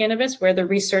happen with cannabis, where the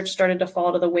research started to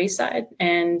fall to the wayside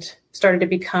and started to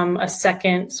become a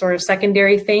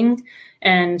secondary thing.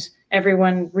 And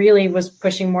everyone really was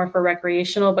pushing more for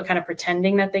recreational, but kind of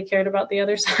pretending that they cared about the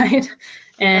other side.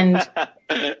 And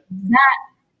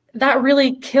that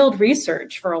really killed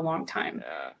research for a long time,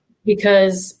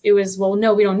 because it was, well,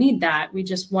 no, we don't need that. We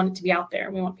just want it to be out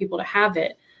there. We want people to have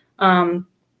it. And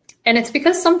it's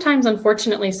because sometimes,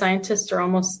 unfortunately, scientists are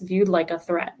almost viewed like a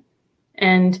threat.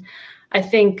 And I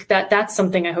think that's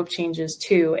something I hope changes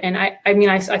too. And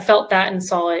I felt that and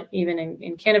saw it even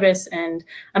in cannabis. And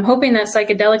I'm hoping that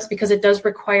psychedelics, because it does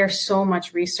require so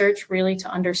much research really to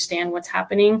understand what's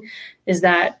happening, is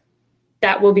that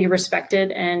will be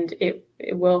respected, and it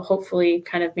will hopefully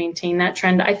kind of maintain that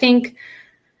trend. I think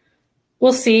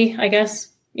we'll see, I guess,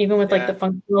 even with like the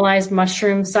functionalized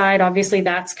mushroom side, obviously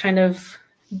that's kind of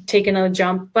taken a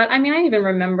jump. But I even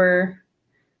remember,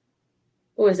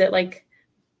 what was it, like,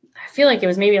 I feel like it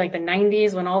was maybe like the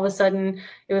 90s when all of a sudden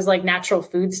it was like natural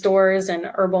food stores and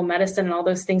herbal medicine and all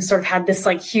those things sort of had this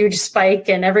like huge spike,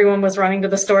 and everyone was running to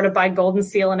the store to buy golden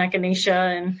seal and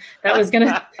echinacea, and that was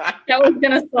gonna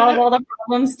solve all the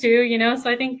problems too, So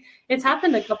I think it's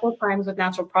happened a couple of times with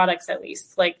natural products, at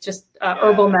least, like just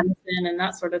herbal medicine and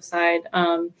that sort of side.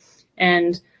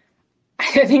 And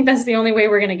I think that's the only way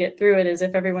we're going to get through it, is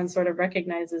if everyone sort of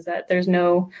recognizes that there's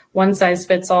no one size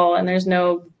fits all and there's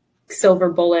no silver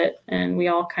bullet, and we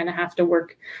all kind of have to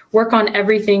work on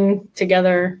everything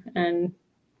together and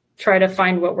try to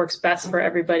find what works best for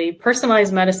everybody.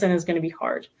 Personalized medicine is going to be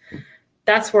hard.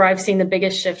 That's where I've seen the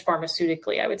biggest shift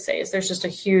pharmaceutically, I would say, is there's just a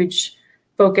huge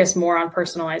focus more on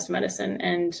personalized medicine.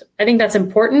 And I think that's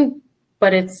important,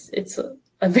 but it's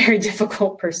a very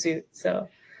difficult pursuit. So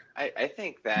I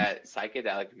think that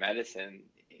psychedelic medicine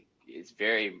is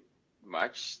very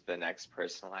much the next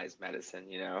personalized medicine.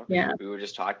 We were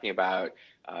just talking about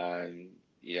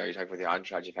you're talking about the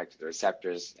entourage effect of the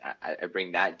receptors. I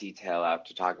bring that detail up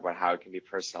to talk about how it can be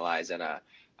personalized in a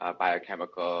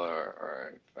biochemical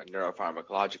or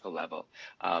neuropharmacological level,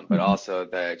 but also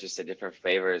the different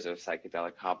flavors of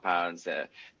psychedelic compounds, the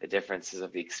differences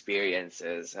of the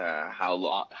experiences,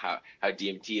 how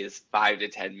DMT is 5 to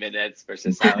 10 minutes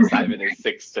versus psilocybin is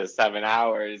 6 to 7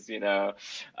 hours, and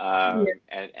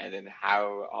then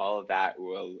how all of that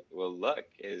will look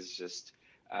is just.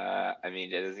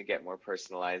 It doesn't get more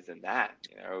personalized than that.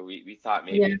 We thought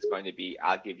maybe it's going to be,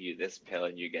 I'll give you this pill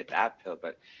and you get that pill,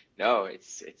 but no,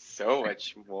 it's so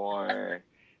much more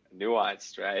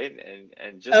nuanced, right?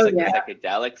 And just the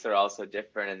psychedelics are also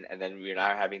different, and then we're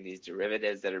now having these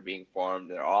derivatives that are being formed.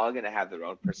 They're all going to have their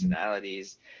own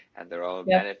personalities and their own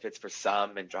benefits for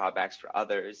some and drawbacks for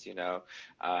others. In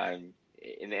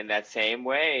that same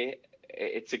way,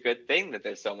 it's a good thing that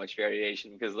there's so much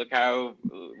variation, because look how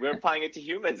we're applying it to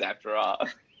humans after all.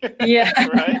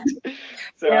 Right.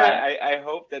 So I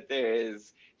hope that there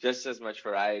is just as much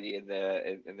variety in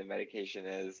the medication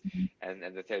and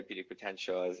the therapeutic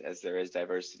potential as there is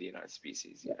diversity in our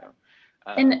species.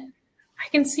 And I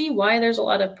can see why there's a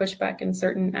lot of pushback in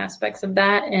certain aspects of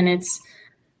that, and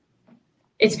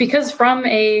It's because from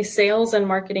a sales and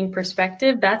marketing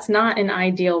perspective, that's not an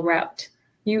ideal route.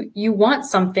 You want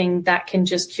something that can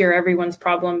just cure everyone's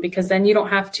problem, because then you don't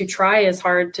have to try as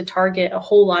hard to target a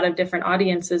whole lot of different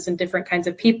audiences and different kinds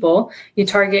of people. You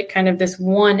target kind of this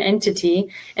one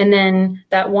entity, and then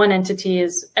that one entity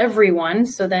is everyone.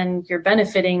 So then you're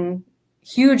benefiting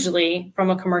hugely from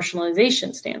a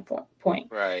commercialization standpoint.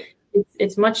 Right.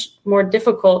 It's much more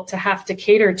difficult to have to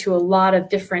cater to a lot of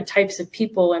different types of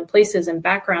people and places and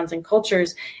backgrounds and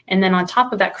cultures. And then on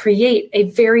top of that, create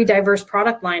a very diverse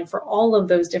product line for all of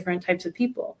those different types of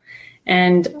people.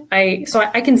 And I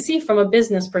can see from a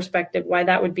business perspective why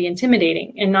that would be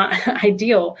intimidating and not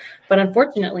ideal. But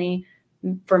unfortunately,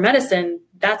 for medicine,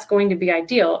 that's going to be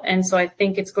ideal. And so I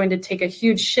think it's going to take a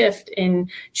huge shift in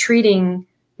treating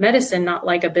medicine not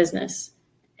like a business.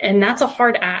 And that's a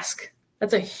hard ask.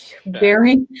 That's a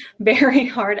very, very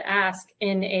hard ask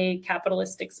in a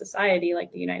capitalistic society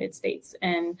like the United States.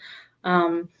 And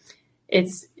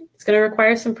it's going to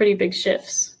require some pretty big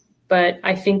shifts. But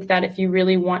I think that if you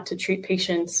really want to treat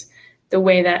patients the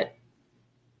way that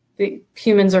the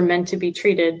humans are meant to be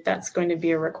treated, that's going to be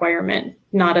a requirement,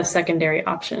 not a secondary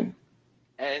option.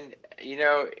 And,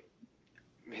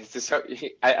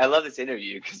 I love this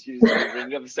interview because you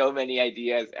bring up so many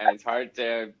ideas, and it's hard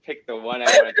to pick the one I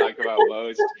want to talk about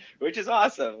most, which is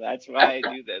awesome. That's why I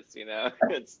do this,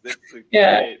 It's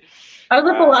great. I was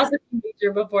a philosophy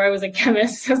major before I was a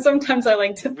chemist, so sometimes I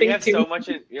like to think we have so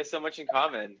much in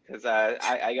common, because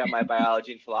I got my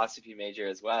biology and philosophy major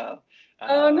as well.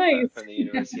 Nice. From the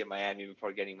University of Miami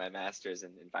before getting my master's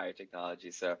in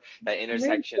biotechnology. So that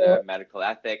intersection of medical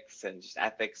ethics and just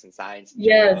ethics and science in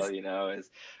general,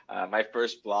 is my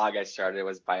first blog I started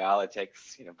was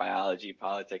Biolitics, biology,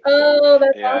 politics.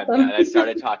 That's awesome. And I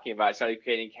started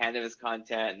creating cannabis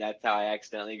content, and that's how I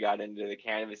accidentally got into the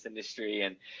cannabis industry,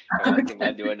 and one thing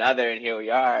led to another, and here we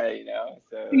are,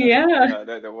 So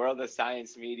the world of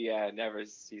science media never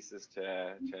ceases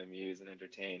to amuse and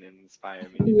entertain and inspire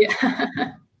me. Yeah.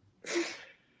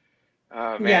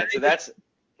 Oh man, so that's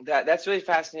really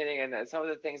fascinating, and some of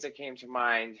the things that came to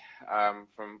mind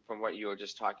from what you were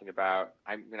just talking about.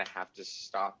 I'm gonna have to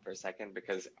stop for a second,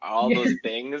 because all those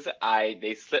things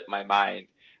they slipped my mind.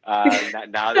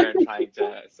 Now they're trying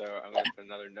to. So I'm gonna put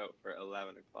another note for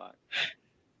 11 o'clock.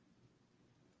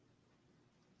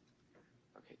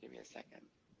 Okay, give me a second.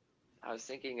 I was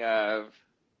thinking of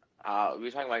we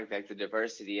were talking about like the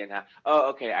diversity and how. Oh,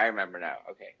 okay, I remember now.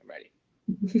 Okay, I'm ready.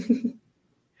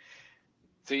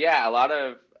 So a lot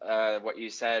of what you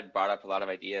said brought up a lot of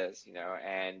ideas,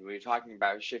 and we were talking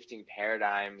about shifting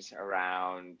paradigms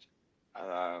around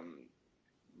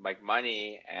like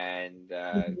money and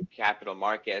capital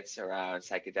markets around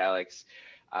psychedelics.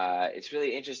 It's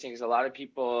really interesting because a lot of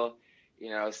people,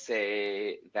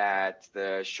 say that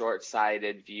the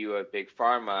short-sighted view of big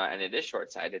pharma, and it is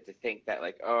short-sighted to think that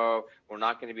like, oh, we're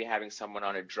not going to be having someone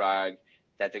on a drug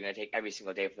that they're going to take every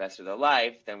single day for the rest of their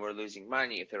life, then we're losing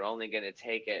money. If they're only going to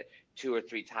take it 2 or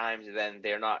 3 times, then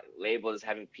they're not labeled as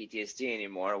having PTSD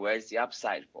anymore. Where's the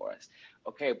upside for us?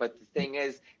 Okay, but the thing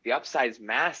is, the upside is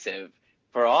massive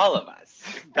for all of us.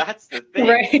 That's the thing.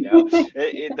 Right.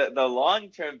 The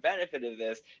long-term benefit of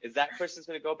this is that person's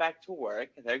going to go back to work,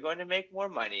 and they're going to make more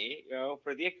money,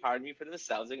 for the economy, for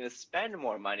themselves. They're going to spend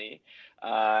more money,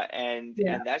 and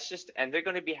that's just, and they're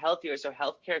going to be healthier. So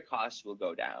healthcare costs will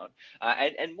go down,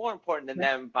 and more important than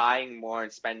them buying more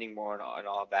and spending more and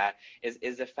all of that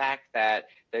is the fact that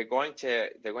they're going to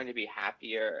be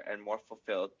happier and more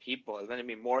fulfilled people. There's going to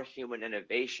be more human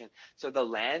innovation. So the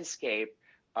landscape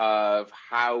of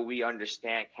how we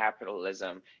understand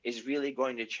capitalism is really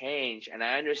going to change. And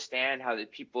I understand how the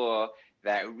people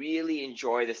that really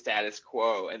enjoy the status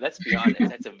quo, and let's be honest,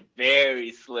 that's a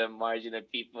very slim margin of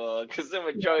people, because the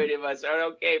majority of us are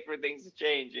okay for things to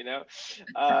change,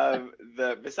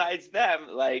 besides them,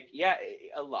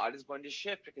 a lot is going to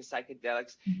shift, because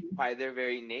psychedelics by their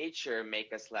very nature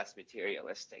make us less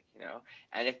materialistic,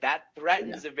 and if that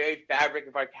threatens the very fabric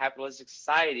of our capitalistic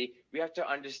society, we have to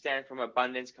understand from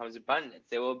abundance comes abundance.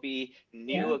 There will be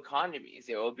new economies.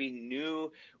 There will be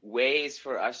new ways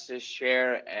for us to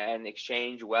share and exchange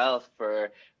wealth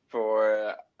for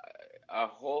a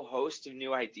whole host of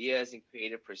new ideas and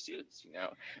creative pursuits.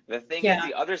 The thing is,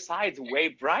 the other side's way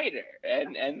brighter,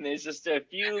 and there's just a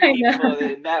few people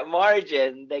in that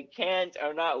margin that can't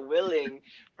or not willing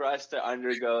for us to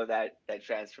undergo that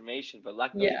transformation. But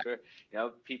luckily for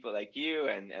people like you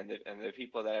and the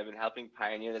people that have been helping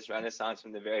pioneer this renaissance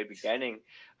from the very beginning,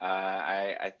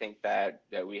 I think that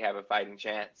we have a fighting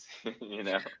chance.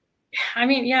 I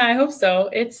mean, I hope so.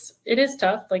 It is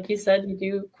tough. Like you said, you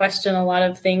do question a lot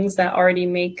of things that already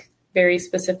make very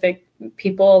specific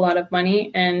people a lot of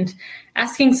money, and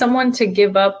asking someone to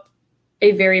give up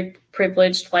a very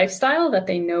privileged lifestyle that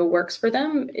they know works for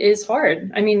them is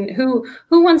hard. I mean, who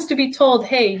wants to be told,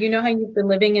 hey, you know how you've been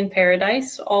living in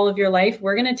paradise all of your life?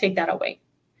 We're going to take that away.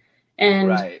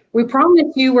 And we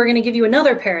promise you we're going to give you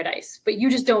another paradise, but you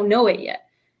just don't know it yet.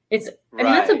 I mean,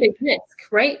 that's a big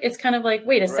risk, right? It's kind of like,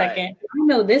 wait a second, I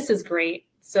know this is great,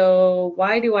 so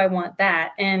why do I want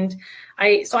that? And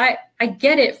I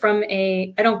get it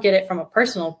I don't get it from a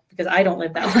personal, because I don't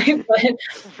live that life,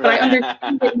 but I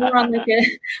understand it more on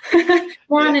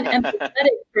more on an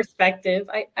empathetic perspective.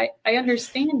 I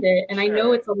understand it, and I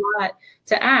know it's a lot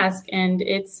to ask, and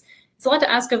it's a lot to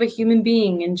ask of a human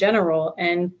being in general.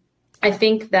 And I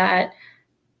think that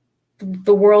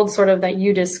the world sort of that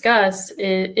you discuss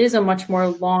is a much more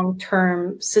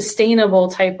long-term, sustainable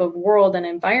type of world and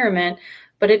environment,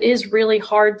 but it is really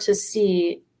hard to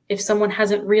see if someone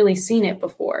hasn't really seen it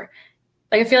before.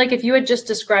 Like, I feel like if you had just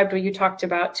described what you talked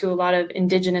about to a lot of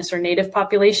indigenous or native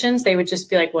populations, they would just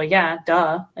be like, well, yeah,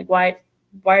 duh. Like, why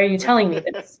are you telling me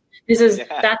this?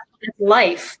 That's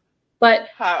life. But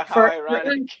how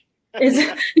ironic.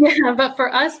 But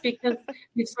for us, because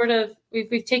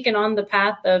we've taken on the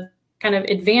path of kind of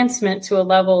advancement to a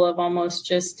level of almost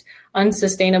just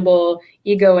unsustainable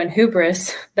ego and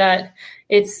hubris, that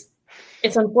it's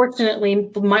unfortunately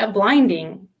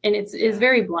blinding, and it's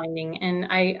very blinding. And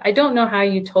I don't know how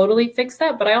you totally fix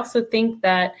that, but I also think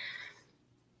that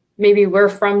maybe we're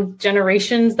from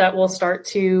generations that will start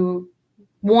to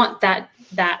want that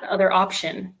other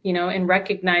option, and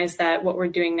recognize that what we're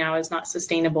doing now is not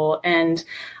sustainable. And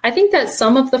I think that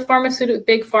some of the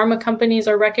big pharma companies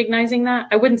are recognizing that.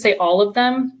 I wouldn't say all of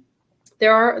them.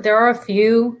 There are a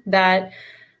few that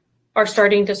are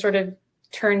starting to sort of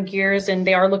turn gears, and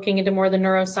they are looking into more of the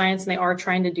neuroscience, and they are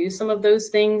trying to do some of those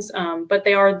things. But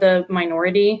they are the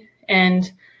minority.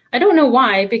 And I don't know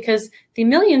why, because the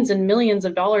millions and millions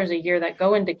of dollars a year that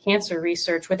go into cancer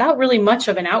research without really much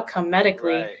of an outcome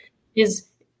medically is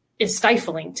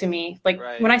stifling to me. Like,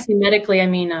 when I say medically, I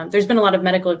mean, there's been a lot of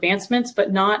medical advancements,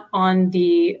 but not on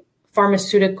the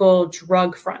pharmaceutical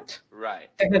drug front.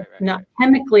 Not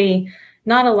chemically,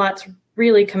 not a lot's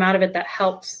really come out of it that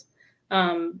helps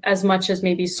as much as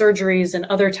maybe surgeries and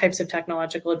other types of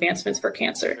technological advancements for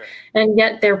cancer. And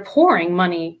yet they're pouring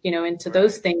money, into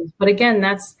those things. But again,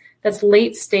 that's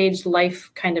late stage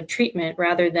life kind of treatment,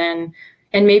 rather than,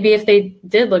 and maybe if they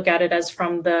did look at it as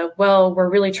from we're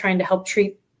really trying to help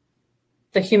treat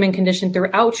the human condition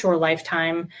throughout your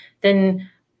lifetime, then,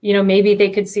 maybe they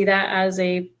could see that as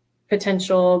a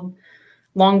potential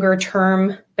longer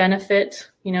term benefit,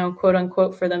 quote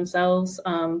unquote, for themselves.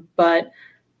 But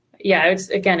yeah, it's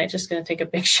just going to take a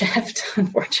big shift,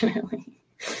 unfortunately.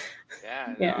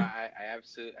 No, I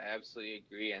absolutely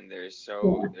agree. And there's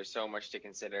so much to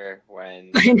consider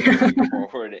when moving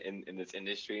forward in this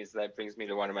industry. So that brings me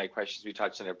to one of my questions. We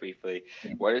touched on it briefly.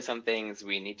 What are some things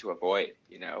we need to avoid,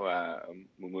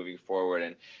 moving forward?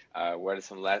 And what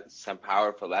are some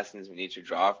powerful lessons we need to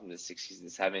draw from the 60s and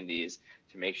 70s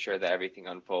to make sure that everything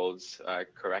unfolds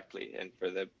correctly and for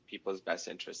the people's best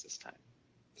interest this time?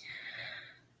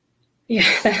 Yeah,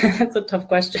 that's a tough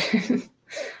question.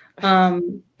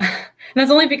 And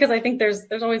that's only because I think there's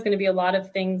always going to be a lot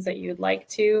of things that you'd like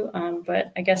to,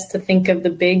 but I guess to think of the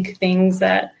big things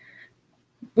that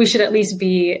we should at least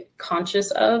be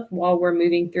conscious of while we're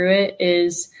moving through it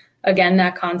is, again,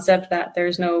 that concept that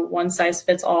there's no one size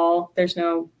fits all. There's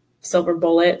no silver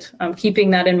bullet. Keeping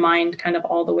that in mind kind of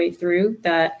all the way through,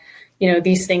 that,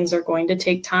 these things are going to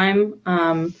take time.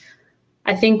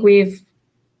 I think we've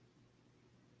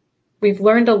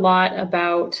learned a lot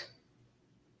about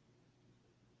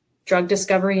drug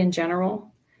discovery in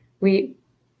general.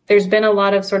 There's been a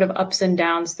lot of sort of ups and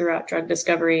downs throughout drug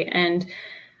discovery, and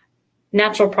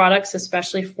natural products,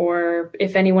 especially for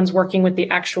if anyone's working with the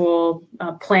actual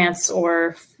plants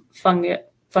or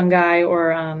fungi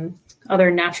or other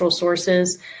natural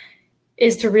sources,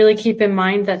 is to really keep in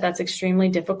mind that that's extremely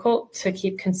difficult to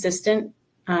keep consistent.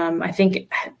 I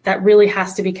think that really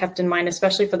has to be kept in mind,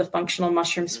 especially for the functional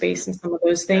mushroom space and some of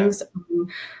those things.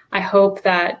 I hope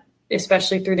that,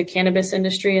 especially through the cannabis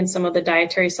industry and some of the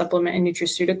dietary supplement and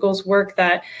nutraceuticals work,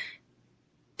 that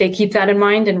they keep that in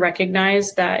mind and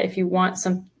recognize that if you want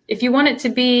it to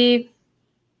be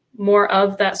more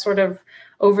of that sort of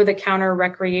over-the-counter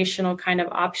recreational kind of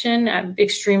option at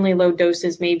extremely low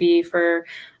doses, maybe for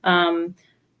the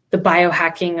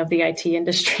biohacking of the IT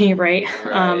industry, right?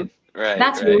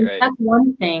 That's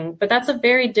one thing, but that's a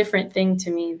very different thing to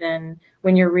me than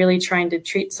when you're really trying to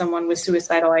treat someone with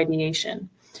suicidal ideation.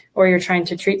 or you're trying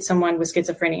to treat someone with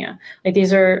schizophrenia. Like,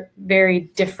 these are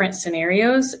very different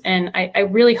scenarios. And I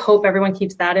really hope everyone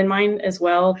keeps that in mind as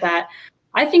well, that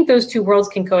I think those two worlds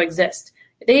can coexist.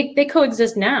 They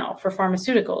coexist now for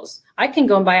pharmaceuticals. I can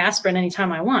go and buy aspirin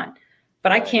anytime I want,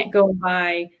 but I can't go and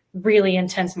buy really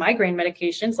intense migraine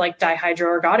medications like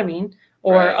dihydroergotamine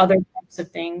or other types of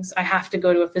things. I have to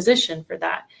go to a physician for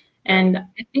that. And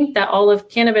I think that all of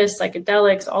cannabis,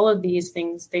 psychedelics, all of these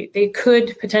things, they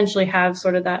could potentially have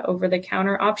sort of that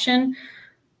over-the-counter option,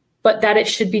 but that it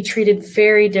should be treated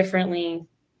very differently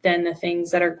than the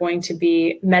things that are going to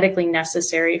be medically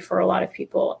necessary for a lot of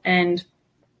people. And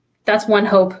that's one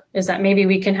hope, is that maybe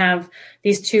we can have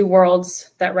these two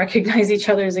worlds that recognize each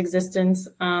other's existence,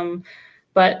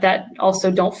 but that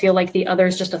also don't feel like the other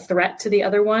is just a threat to the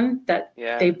other one, that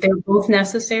they're both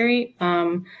necessary.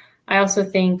 I also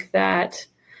think that,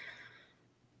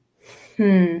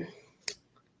 there's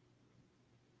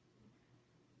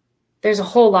a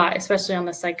whole lot, especially on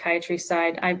the psychiatry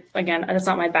side. Again, that's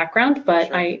not my background, but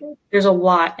there's a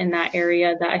lot in that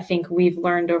area that I think we've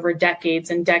learned over decades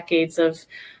and decades of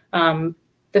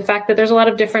the fact that there's a lot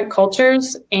of different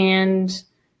cultures. And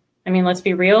I mean, let's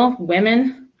be real,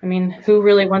 women. I mean, who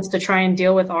really wants to try and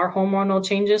deal with our hormonal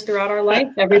changes throughout our life?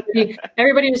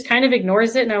 Everybody just kind of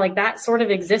ignores it. And they're like, that sort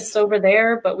of exists over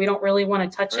there, but we don't really want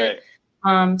to touch it.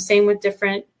 Same with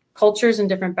different cultures and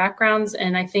different backgrounds.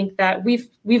 And I think that we've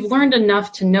learned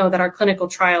enough to know that our clinical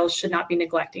trials should not be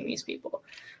neglecting these people.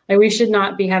 Like, we should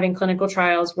not be having clinical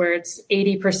trials where it's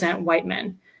 80% white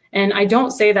men. And I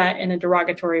don't say that in a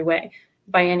derogatory way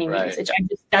by any means.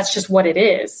 That's just what it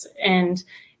is. And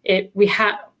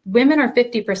women are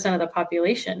 50% of the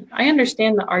population. I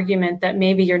understand the argument that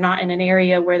maybe you're not in an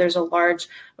area where there's a large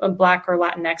Black or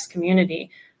Latinx community.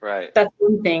 Right. That's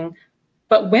one thing.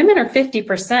 But women are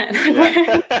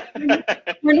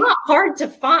 50%. We're not hard to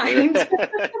find.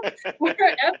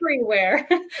 We're everywhere.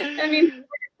 I mean,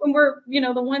 we're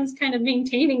the ones kind of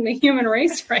maintaining the human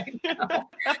race right now.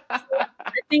 So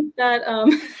I think that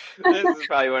this is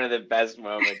probably one of the best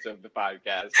moments of the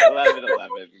podcast.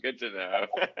 11/11. Good to know.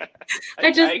 I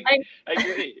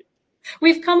agree.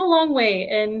 We've come a long way,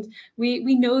 and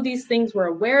we know these things, we're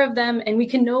aware of them, and we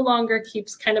can no longer keep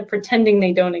kind of pretending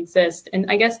they don't exist. And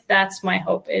I guess that's my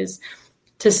hope, is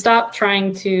to stop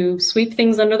trying to sweep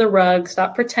things under the rug,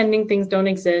 stop pretending things don't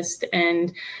exist,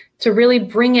 and to really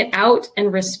bring it out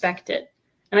and respect it.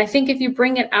 And I think if you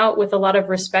bring it out with a lot of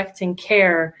respect and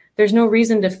care, there's no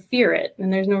reason to fear it.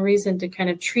 And there's no reason to kind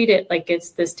of treat it like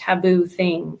it's this taboo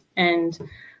thing. And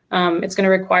it's going to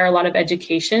require a lot of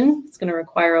education. It's going to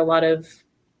require a lot of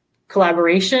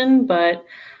collaboration, but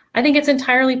I think it's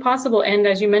entirely possible. And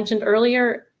as you mentioned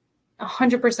earlier,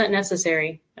 100%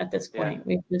 necessary at this point.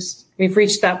 We've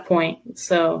reached that point.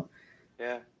 So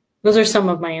those are some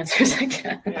of my answers, I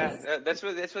guess. Yeah, that's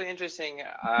really interesting.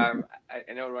 I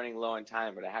know we're running low on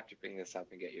time, but I have to bring this up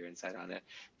and get your insight on it.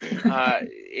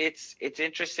 It's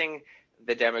interesting,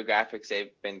 the demographics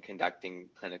they've been conducting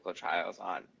clinical trials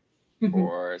on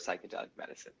for psychedelic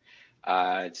medicine.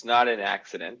 It's not an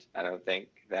accident, I don't think,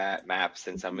 that MAPS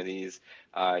and some of these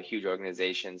huge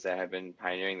organizations that have been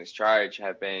pioneering this charge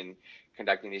have been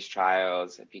conducting these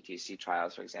trials, PTC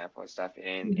trials, for example, and stuff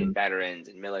in veterans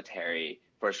and military,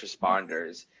 first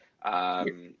responders.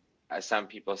 Some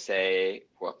people say,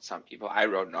 I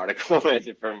wrote an article for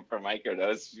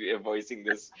Microdose voicing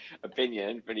this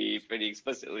opinion pretty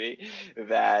explicitly,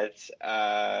 that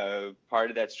part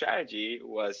of that strategy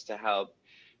was to help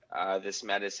this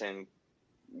medicine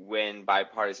win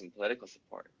bipartisan political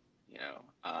support.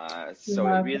 So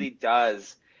it really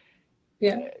does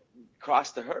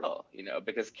cross the hurdle,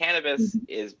 because cannabis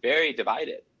is very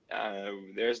divided.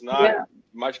 There's not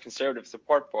much conservative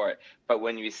support for it, but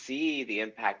when you see the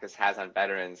impact this has on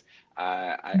veterans,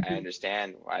 I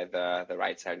understand why the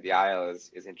right side of the aisle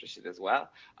is interested as well.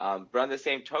 But on the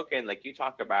same token, like you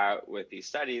talk about with these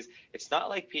studies, it's not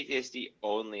like PTSD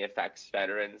only affects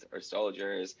veterans or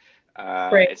soldiers.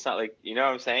 It's not like, you know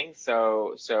what I'm saying?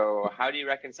 So how do you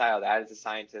reconcile that as a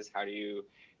scientist? How do you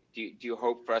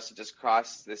hope for us to just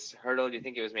cross this hurdle? Do you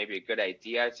think it was maybe a good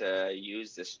idea to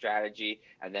use this strategy,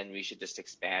 and then we should just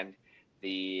expand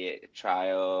the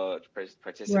trial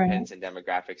participants and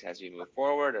demographics as we move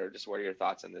forward? Or just what are your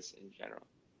thoughts on this in general?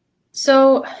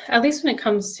 So at least when it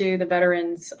comes to the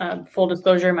veterans, full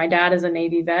disclosure, my dad is a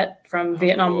Navy vet from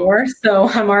Vietnam War, so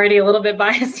I'm already a little bit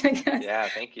biased, I guess. Yeah,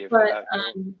 thank you. But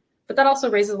that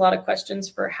also raises a lot of questions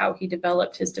for how he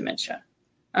developed his dementia.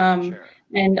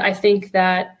 And I think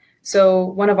that, so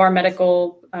one of our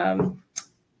medical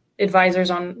advisors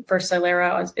for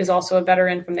Psilera is also a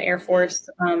veteran from the Air Force.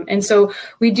 And so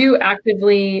we do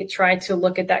actively try to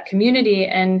look at that community.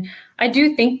 And I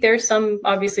do think there's some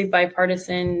obviously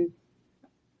bipartisan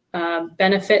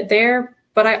benefit there.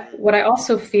 But what I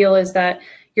also feel is that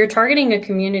you're targeting a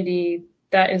community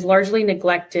that is largely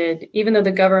neglected, even though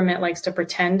the government likes to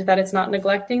pretend that it's not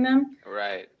neglecting them.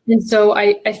 Right. And so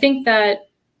I think that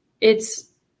it's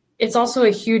also a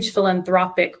huge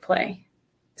philanthropic play.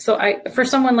 So for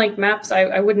someone like MAPS,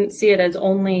 I wouldn't see it as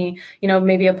only,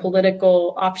 maybe a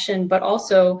political option, but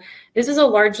also this is a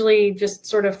largely just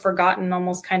sort of forgotten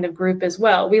almost kind of group as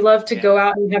well. We love to go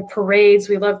out and have parades.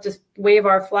 We love to wave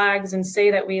our flags and say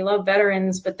that we love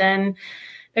veterans, but then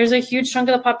there's a huge chunk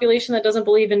of the population that doesn't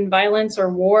believe in violence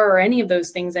or war or any of those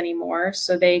things anymore.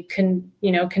 So they can,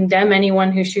 condemn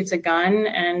anyone who shoots a gun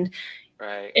and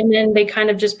then they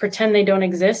kind of just pretend they don't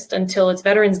exist until it's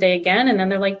Veterans Day again. And then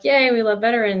they're like, yay, we love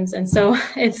veterans. And so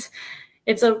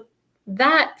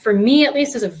that for me, at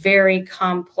least, is a very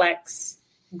complex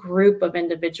group of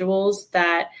individuals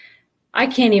that I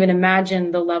can't even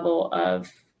imagine the level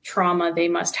of trauma they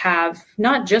must have,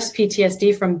 not just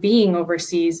PTSD from being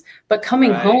overseas, but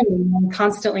coming home and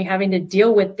constantly having to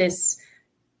deal with this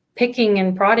picking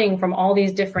and prodding from all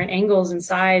these different angles and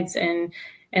sides. And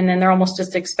then they're almost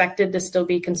just expected to still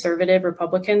be conservative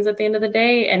Republicans at the end of the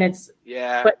day. And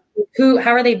but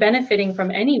how are they benefiting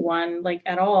from anyone like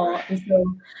at all? Right. And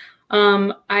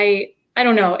so I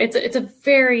don't know. It's a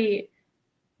very,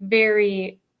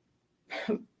 very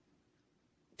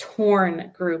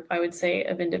torn group, I would say,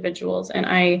 of individuals. And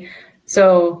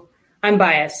I'm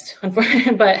biased,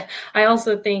 unfortunately, but I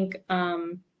also think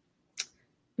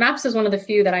MAPS is one of the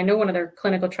few that I know one of their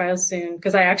clinical trials soon,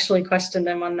 because I actually questioned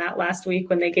them on that last week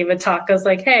when they gave a talk. I was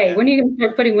like, hey, when are you going to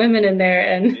start putting women in there?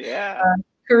 And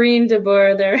Corinne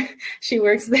DeBoer, she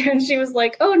works there, and she was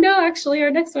like, oh, no, actually,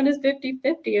 our next one is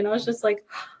 50-50. And I was just like,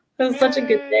 it was such a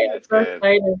good day. I was so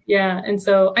excited. Yeah. And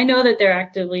so I know that they're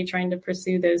actively trying to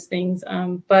pursue those things.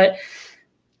 But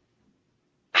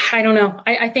I don't know.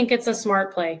 I think it's a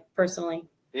smart play, personally.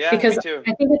 Yeah, because me too.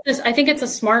 I think it's a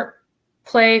smart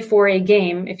play for a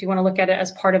game, if you want to look at it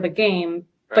as part of a game,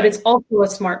 but it's also a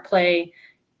smart play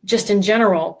just in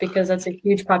general, because that's a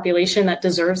huge population that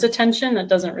deserves attention that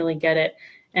doesn't really get it.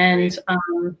 And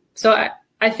so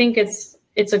I think it's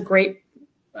a great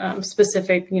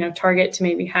specific, target to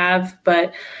maybe have,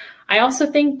 but I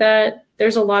also think that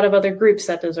there's a lot of other groups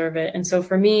that deserve it. And so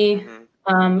for me,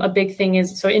 a big thing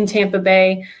is, so in Tampa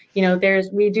Bay,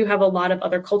 we do have a lot of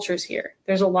other cultures here.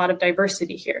 There's a lot of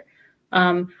diversity here.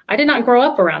 I did not grow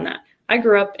up around that. I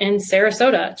grew up in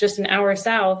Sarasota, just an hour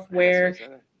south, where,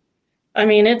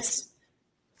 it's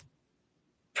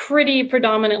pretty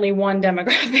predominantly one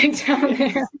demographic down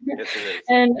there. Yes,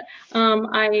 and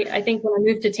I think when I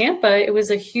moved to Tampa, it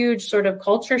was a huge sort of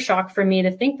culture shock for me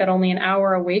to think that only an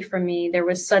hour away from me, there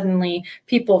was suddenly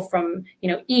people from,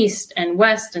 East and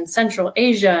West and Central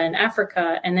Asia and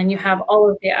Africa. And then you have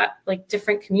all of the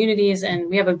different communities, and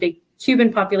we have a big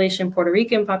Cuban population, Puerto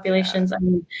Rican populations.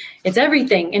 It's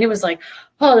everything. And it was like,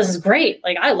 oh, this is great.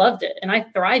 Like, I loved it. And I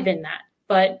thrive in that.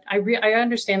 But I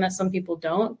understand that some people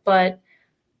don't. But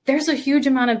there's a huge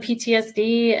amount of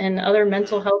PTSD and other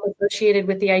mental health associated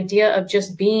with the idea of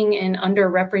just being an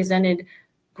underrepresented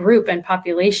group and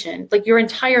population. Like, your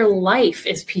entire life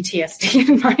is PTSD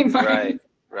in my mind.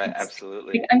 Right,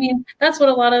 absolutely. That's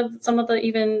what some of the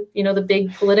even, the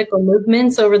big political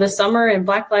movements over the summer and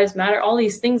Black Lives Matter, all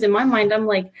these things in my mind, I'm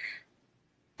like,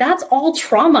 that's all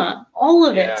trauma, all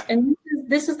of it. And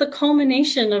this is the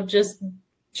culmination of just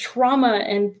trauma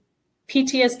and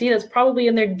PTSD that's probably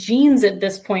in their genes at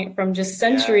this point from just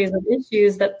centuries of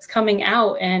issues that's coming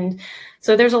out. And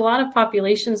so there's a lot of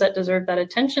populations that deserve that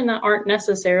attention that aren't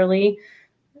necessarily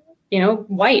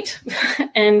white.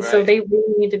 And so they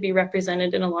really need to be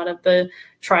represented in a lot of the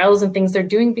trials and things they're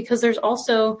doing, because there's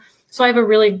also, so I have a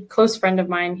really close friend of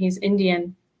mine, he's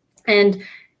Indian, and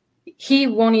he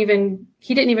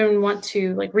didn't even want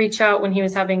to reach out when he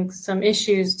was having some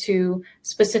issues to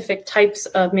specific types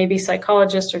of maybe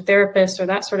psychologists or therapists or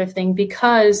that sort of thing,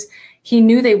 because he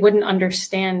knew they wouldn't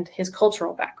understand his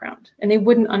cultural background and they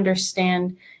wouldn't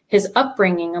understand his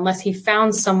upbringing unless he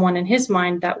found someone in his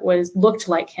mind that looked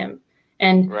like him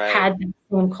and had the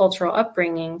same cultural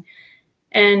upbringing.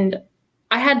 And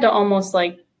I had to almost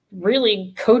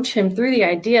really coach him through the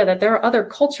idea that there are other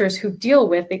cultures who deal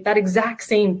with that exact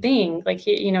same thing.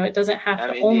 It doesn't have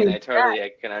to only.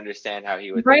 I can understand how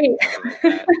he would think like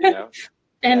that,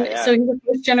 And so he's a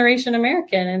first generation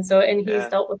American, and he's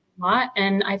dealt with a lot.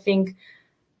 And I think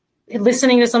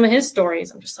listening to some of his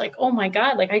stories, I'm just like, oh my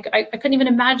God, like I couldn't even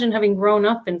imagine having grown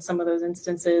up in some of those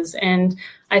instances. And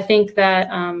I think that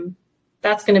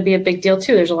that's going to be a big deal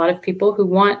too. There's a lot of people who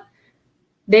want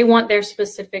their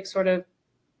specific sort of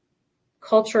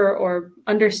culture or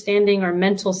understanding or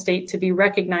mental state to be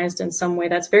recognized in some way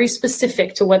that's very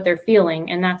specific to what they're feeling.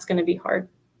 And that's going to be hard.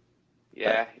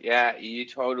 Yeah, you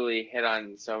totally hit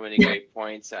on so many great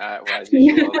points as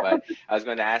usual. But I was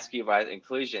going to ask you about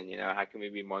inclusion. How can we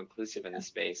be more inclusive in the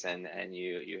space? And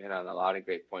you hit on a lot of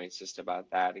great points just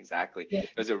about that. Exactly. Yeah. There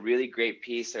was a really great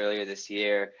piece earlier this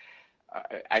year.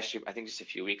 Actually, I think just a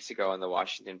few weeks ago in the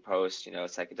Washington Post,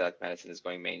 psychedelic medicine is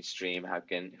going mainstream.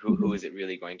 Who is it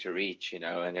really going to reach?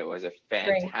 And it was a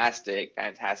fantastic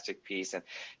piece, and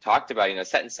talked about,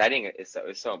 set and setting is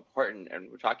so important.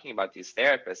 And we're talking about these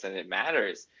therapists, and it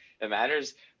matters. It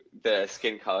matters the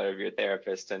skin color of your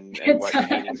therapist and what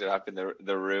paintings are up in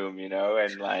the room,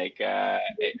 and like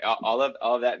all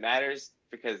of that matters,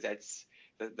 because that's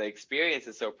the experience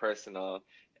is so personal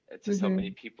to so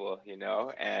many people,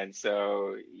 and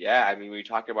so we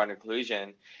talk about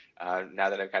inclusion. Now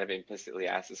that I've kind of implicitly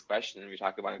asked this question, we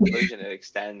talk about inclusion. It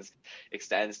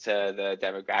extends to the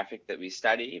demographic that we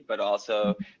study, but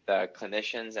also the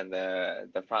clinicians and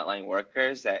the frontline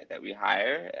workers that we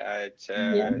hire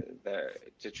to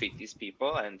treat these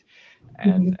people,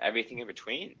 and everything in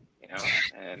between.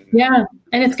 And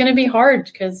it's going to be hard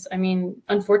because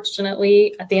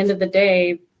unfortunately, at the end of the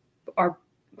day, our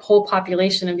whole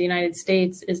population of the United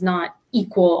States is not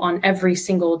equal on every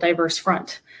single diverse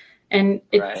front. And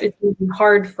it's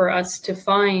hard for us to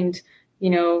find,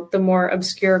 the more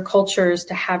obscure cultures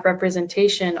to have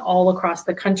representation all across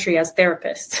the country as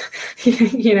therapists,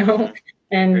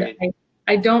 and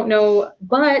I don't know,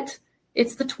 but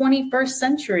it's the 21st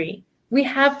century. We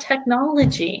have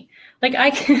technology. Like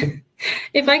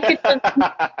if I could,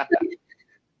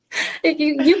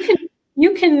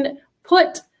 you can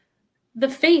put the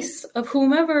face of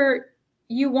whomever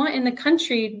you want in the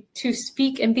country to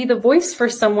speak and be the voice for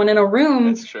someone in a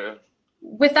room. That's true.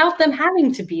 Without them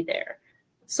having to be there.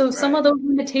 So some of those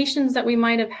limitations that we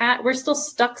might have had, we're still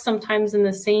stuck sometimes in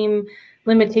the same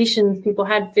limitations people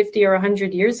had 50 or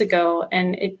 100 years ago.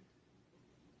 And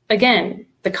again,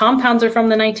 the compounds are from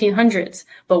the 1900s,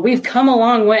 but we've come a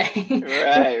long way.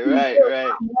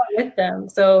 Right. With them.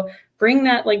 So bring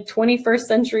that 21st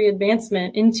century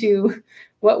advancement into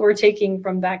what we're taking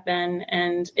from back then.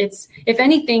 And it's, if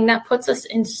anything, that puts us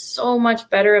in so much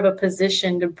better of a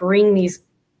position to bring these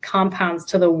compounds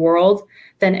to the world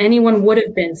than anyone would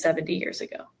have been 70 years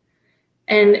ago.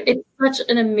 And it's such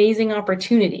an amazing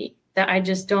opportunity that I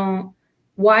just don't,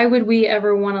 why would we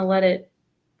ever want to let it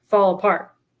fall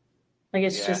apart?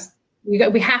 It's just,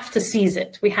 we have to seize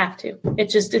it. We have to.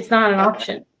 It's not an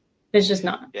option. It's just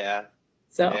not. Yeah.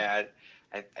 So. Yeah.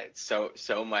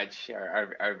 So much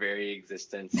our very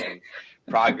existence and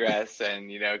progress and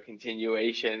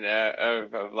continuation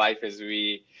of life as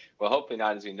we, well, hopefully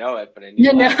not as we know it, but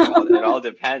it all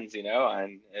depends, it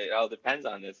all depends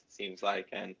on this, it seems like.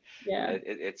 And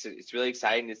it's really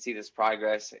exciting to see this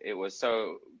progress. It was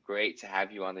so great to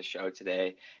have you on the show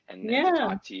today and to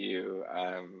talk to you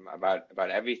about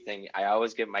everything. I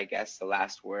always give my guests the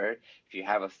last word. If you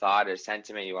have a thought or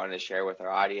sentiment you want to share with our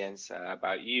audience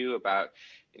about you, about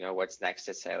what's next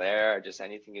at Psilera, or just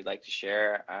anything you'd like to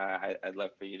share, I'd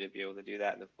love for you to be able to do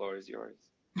that, and the floor is yours.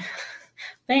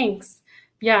 Thanks.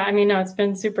 Yeah, no, it's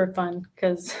been super fun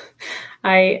because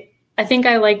I think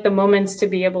I like the moments to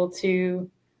be able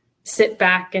to sit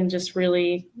back and just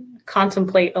really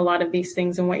contemplate a lot of these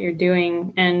things and what you're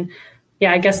doing. And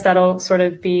I guess that'll sort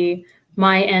of be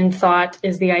my end thought,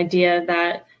 is the idea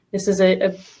that this is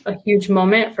a huge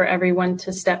moment for everyone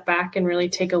to step back and really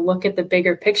take a look at the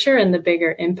bigger picture and the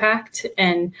bigger impact,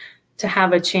 and to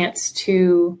have a chance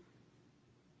to,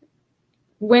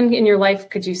 when in your life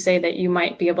could you say that you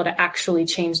might be able to actually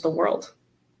change the world?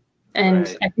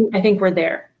 And I think we're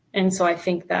there. And so I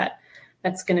think that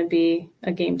that's going to be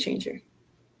a game changer.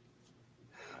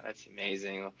 That's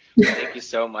amazing. Well, thank you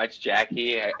so much,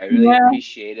 Jackie. I really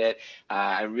appreciate it.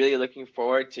 I'm really looking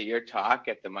forward to your talk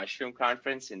at the Mushroom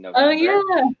Conference in November.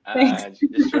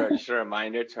 Just a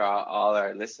reminder to all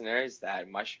our listeners that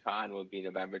MushCon will be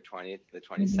November 20th to the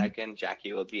 22nd.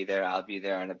 Jackie will be there. I'll be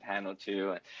there on a panel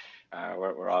too.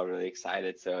 We're all really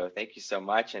excited. So thank you so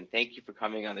much. And thank you for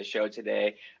coming on the show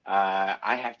today.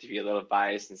 I have to be a little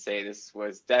biased and say this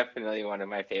was definitely one of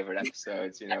my favorite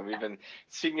episodes. We've been,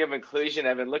 speaking of inclusion,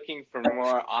 I've been looking for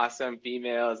more awesome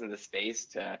females in the space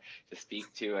to speak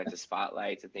to and to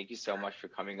spotlight. So thank you so much for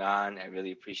coming on. I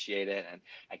really appreciate it. And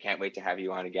I can't wait to have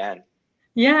you on again.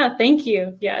 Yeah, thank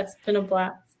you. Yeah, it's been a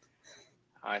blast.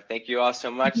 All right, thank you all so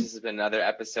much. This has been another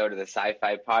episode of the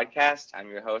Sci-Fi Podcast. I'm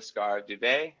your host, Gaurav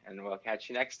Dubey, and we'll catch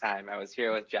you next time. I was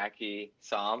here with Jackie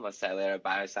Salm of Psilera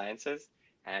Biosciences.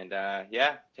 And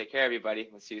take care, everybody.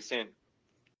 We'll see you soon.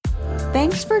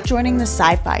 Thanks for joining the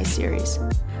Sci-Fi series,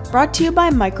 brought to you by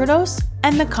Microdose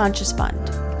and the Conscious Fund.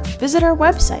 Visit our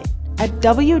website at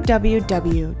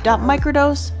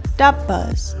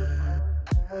www.microdose.buzz.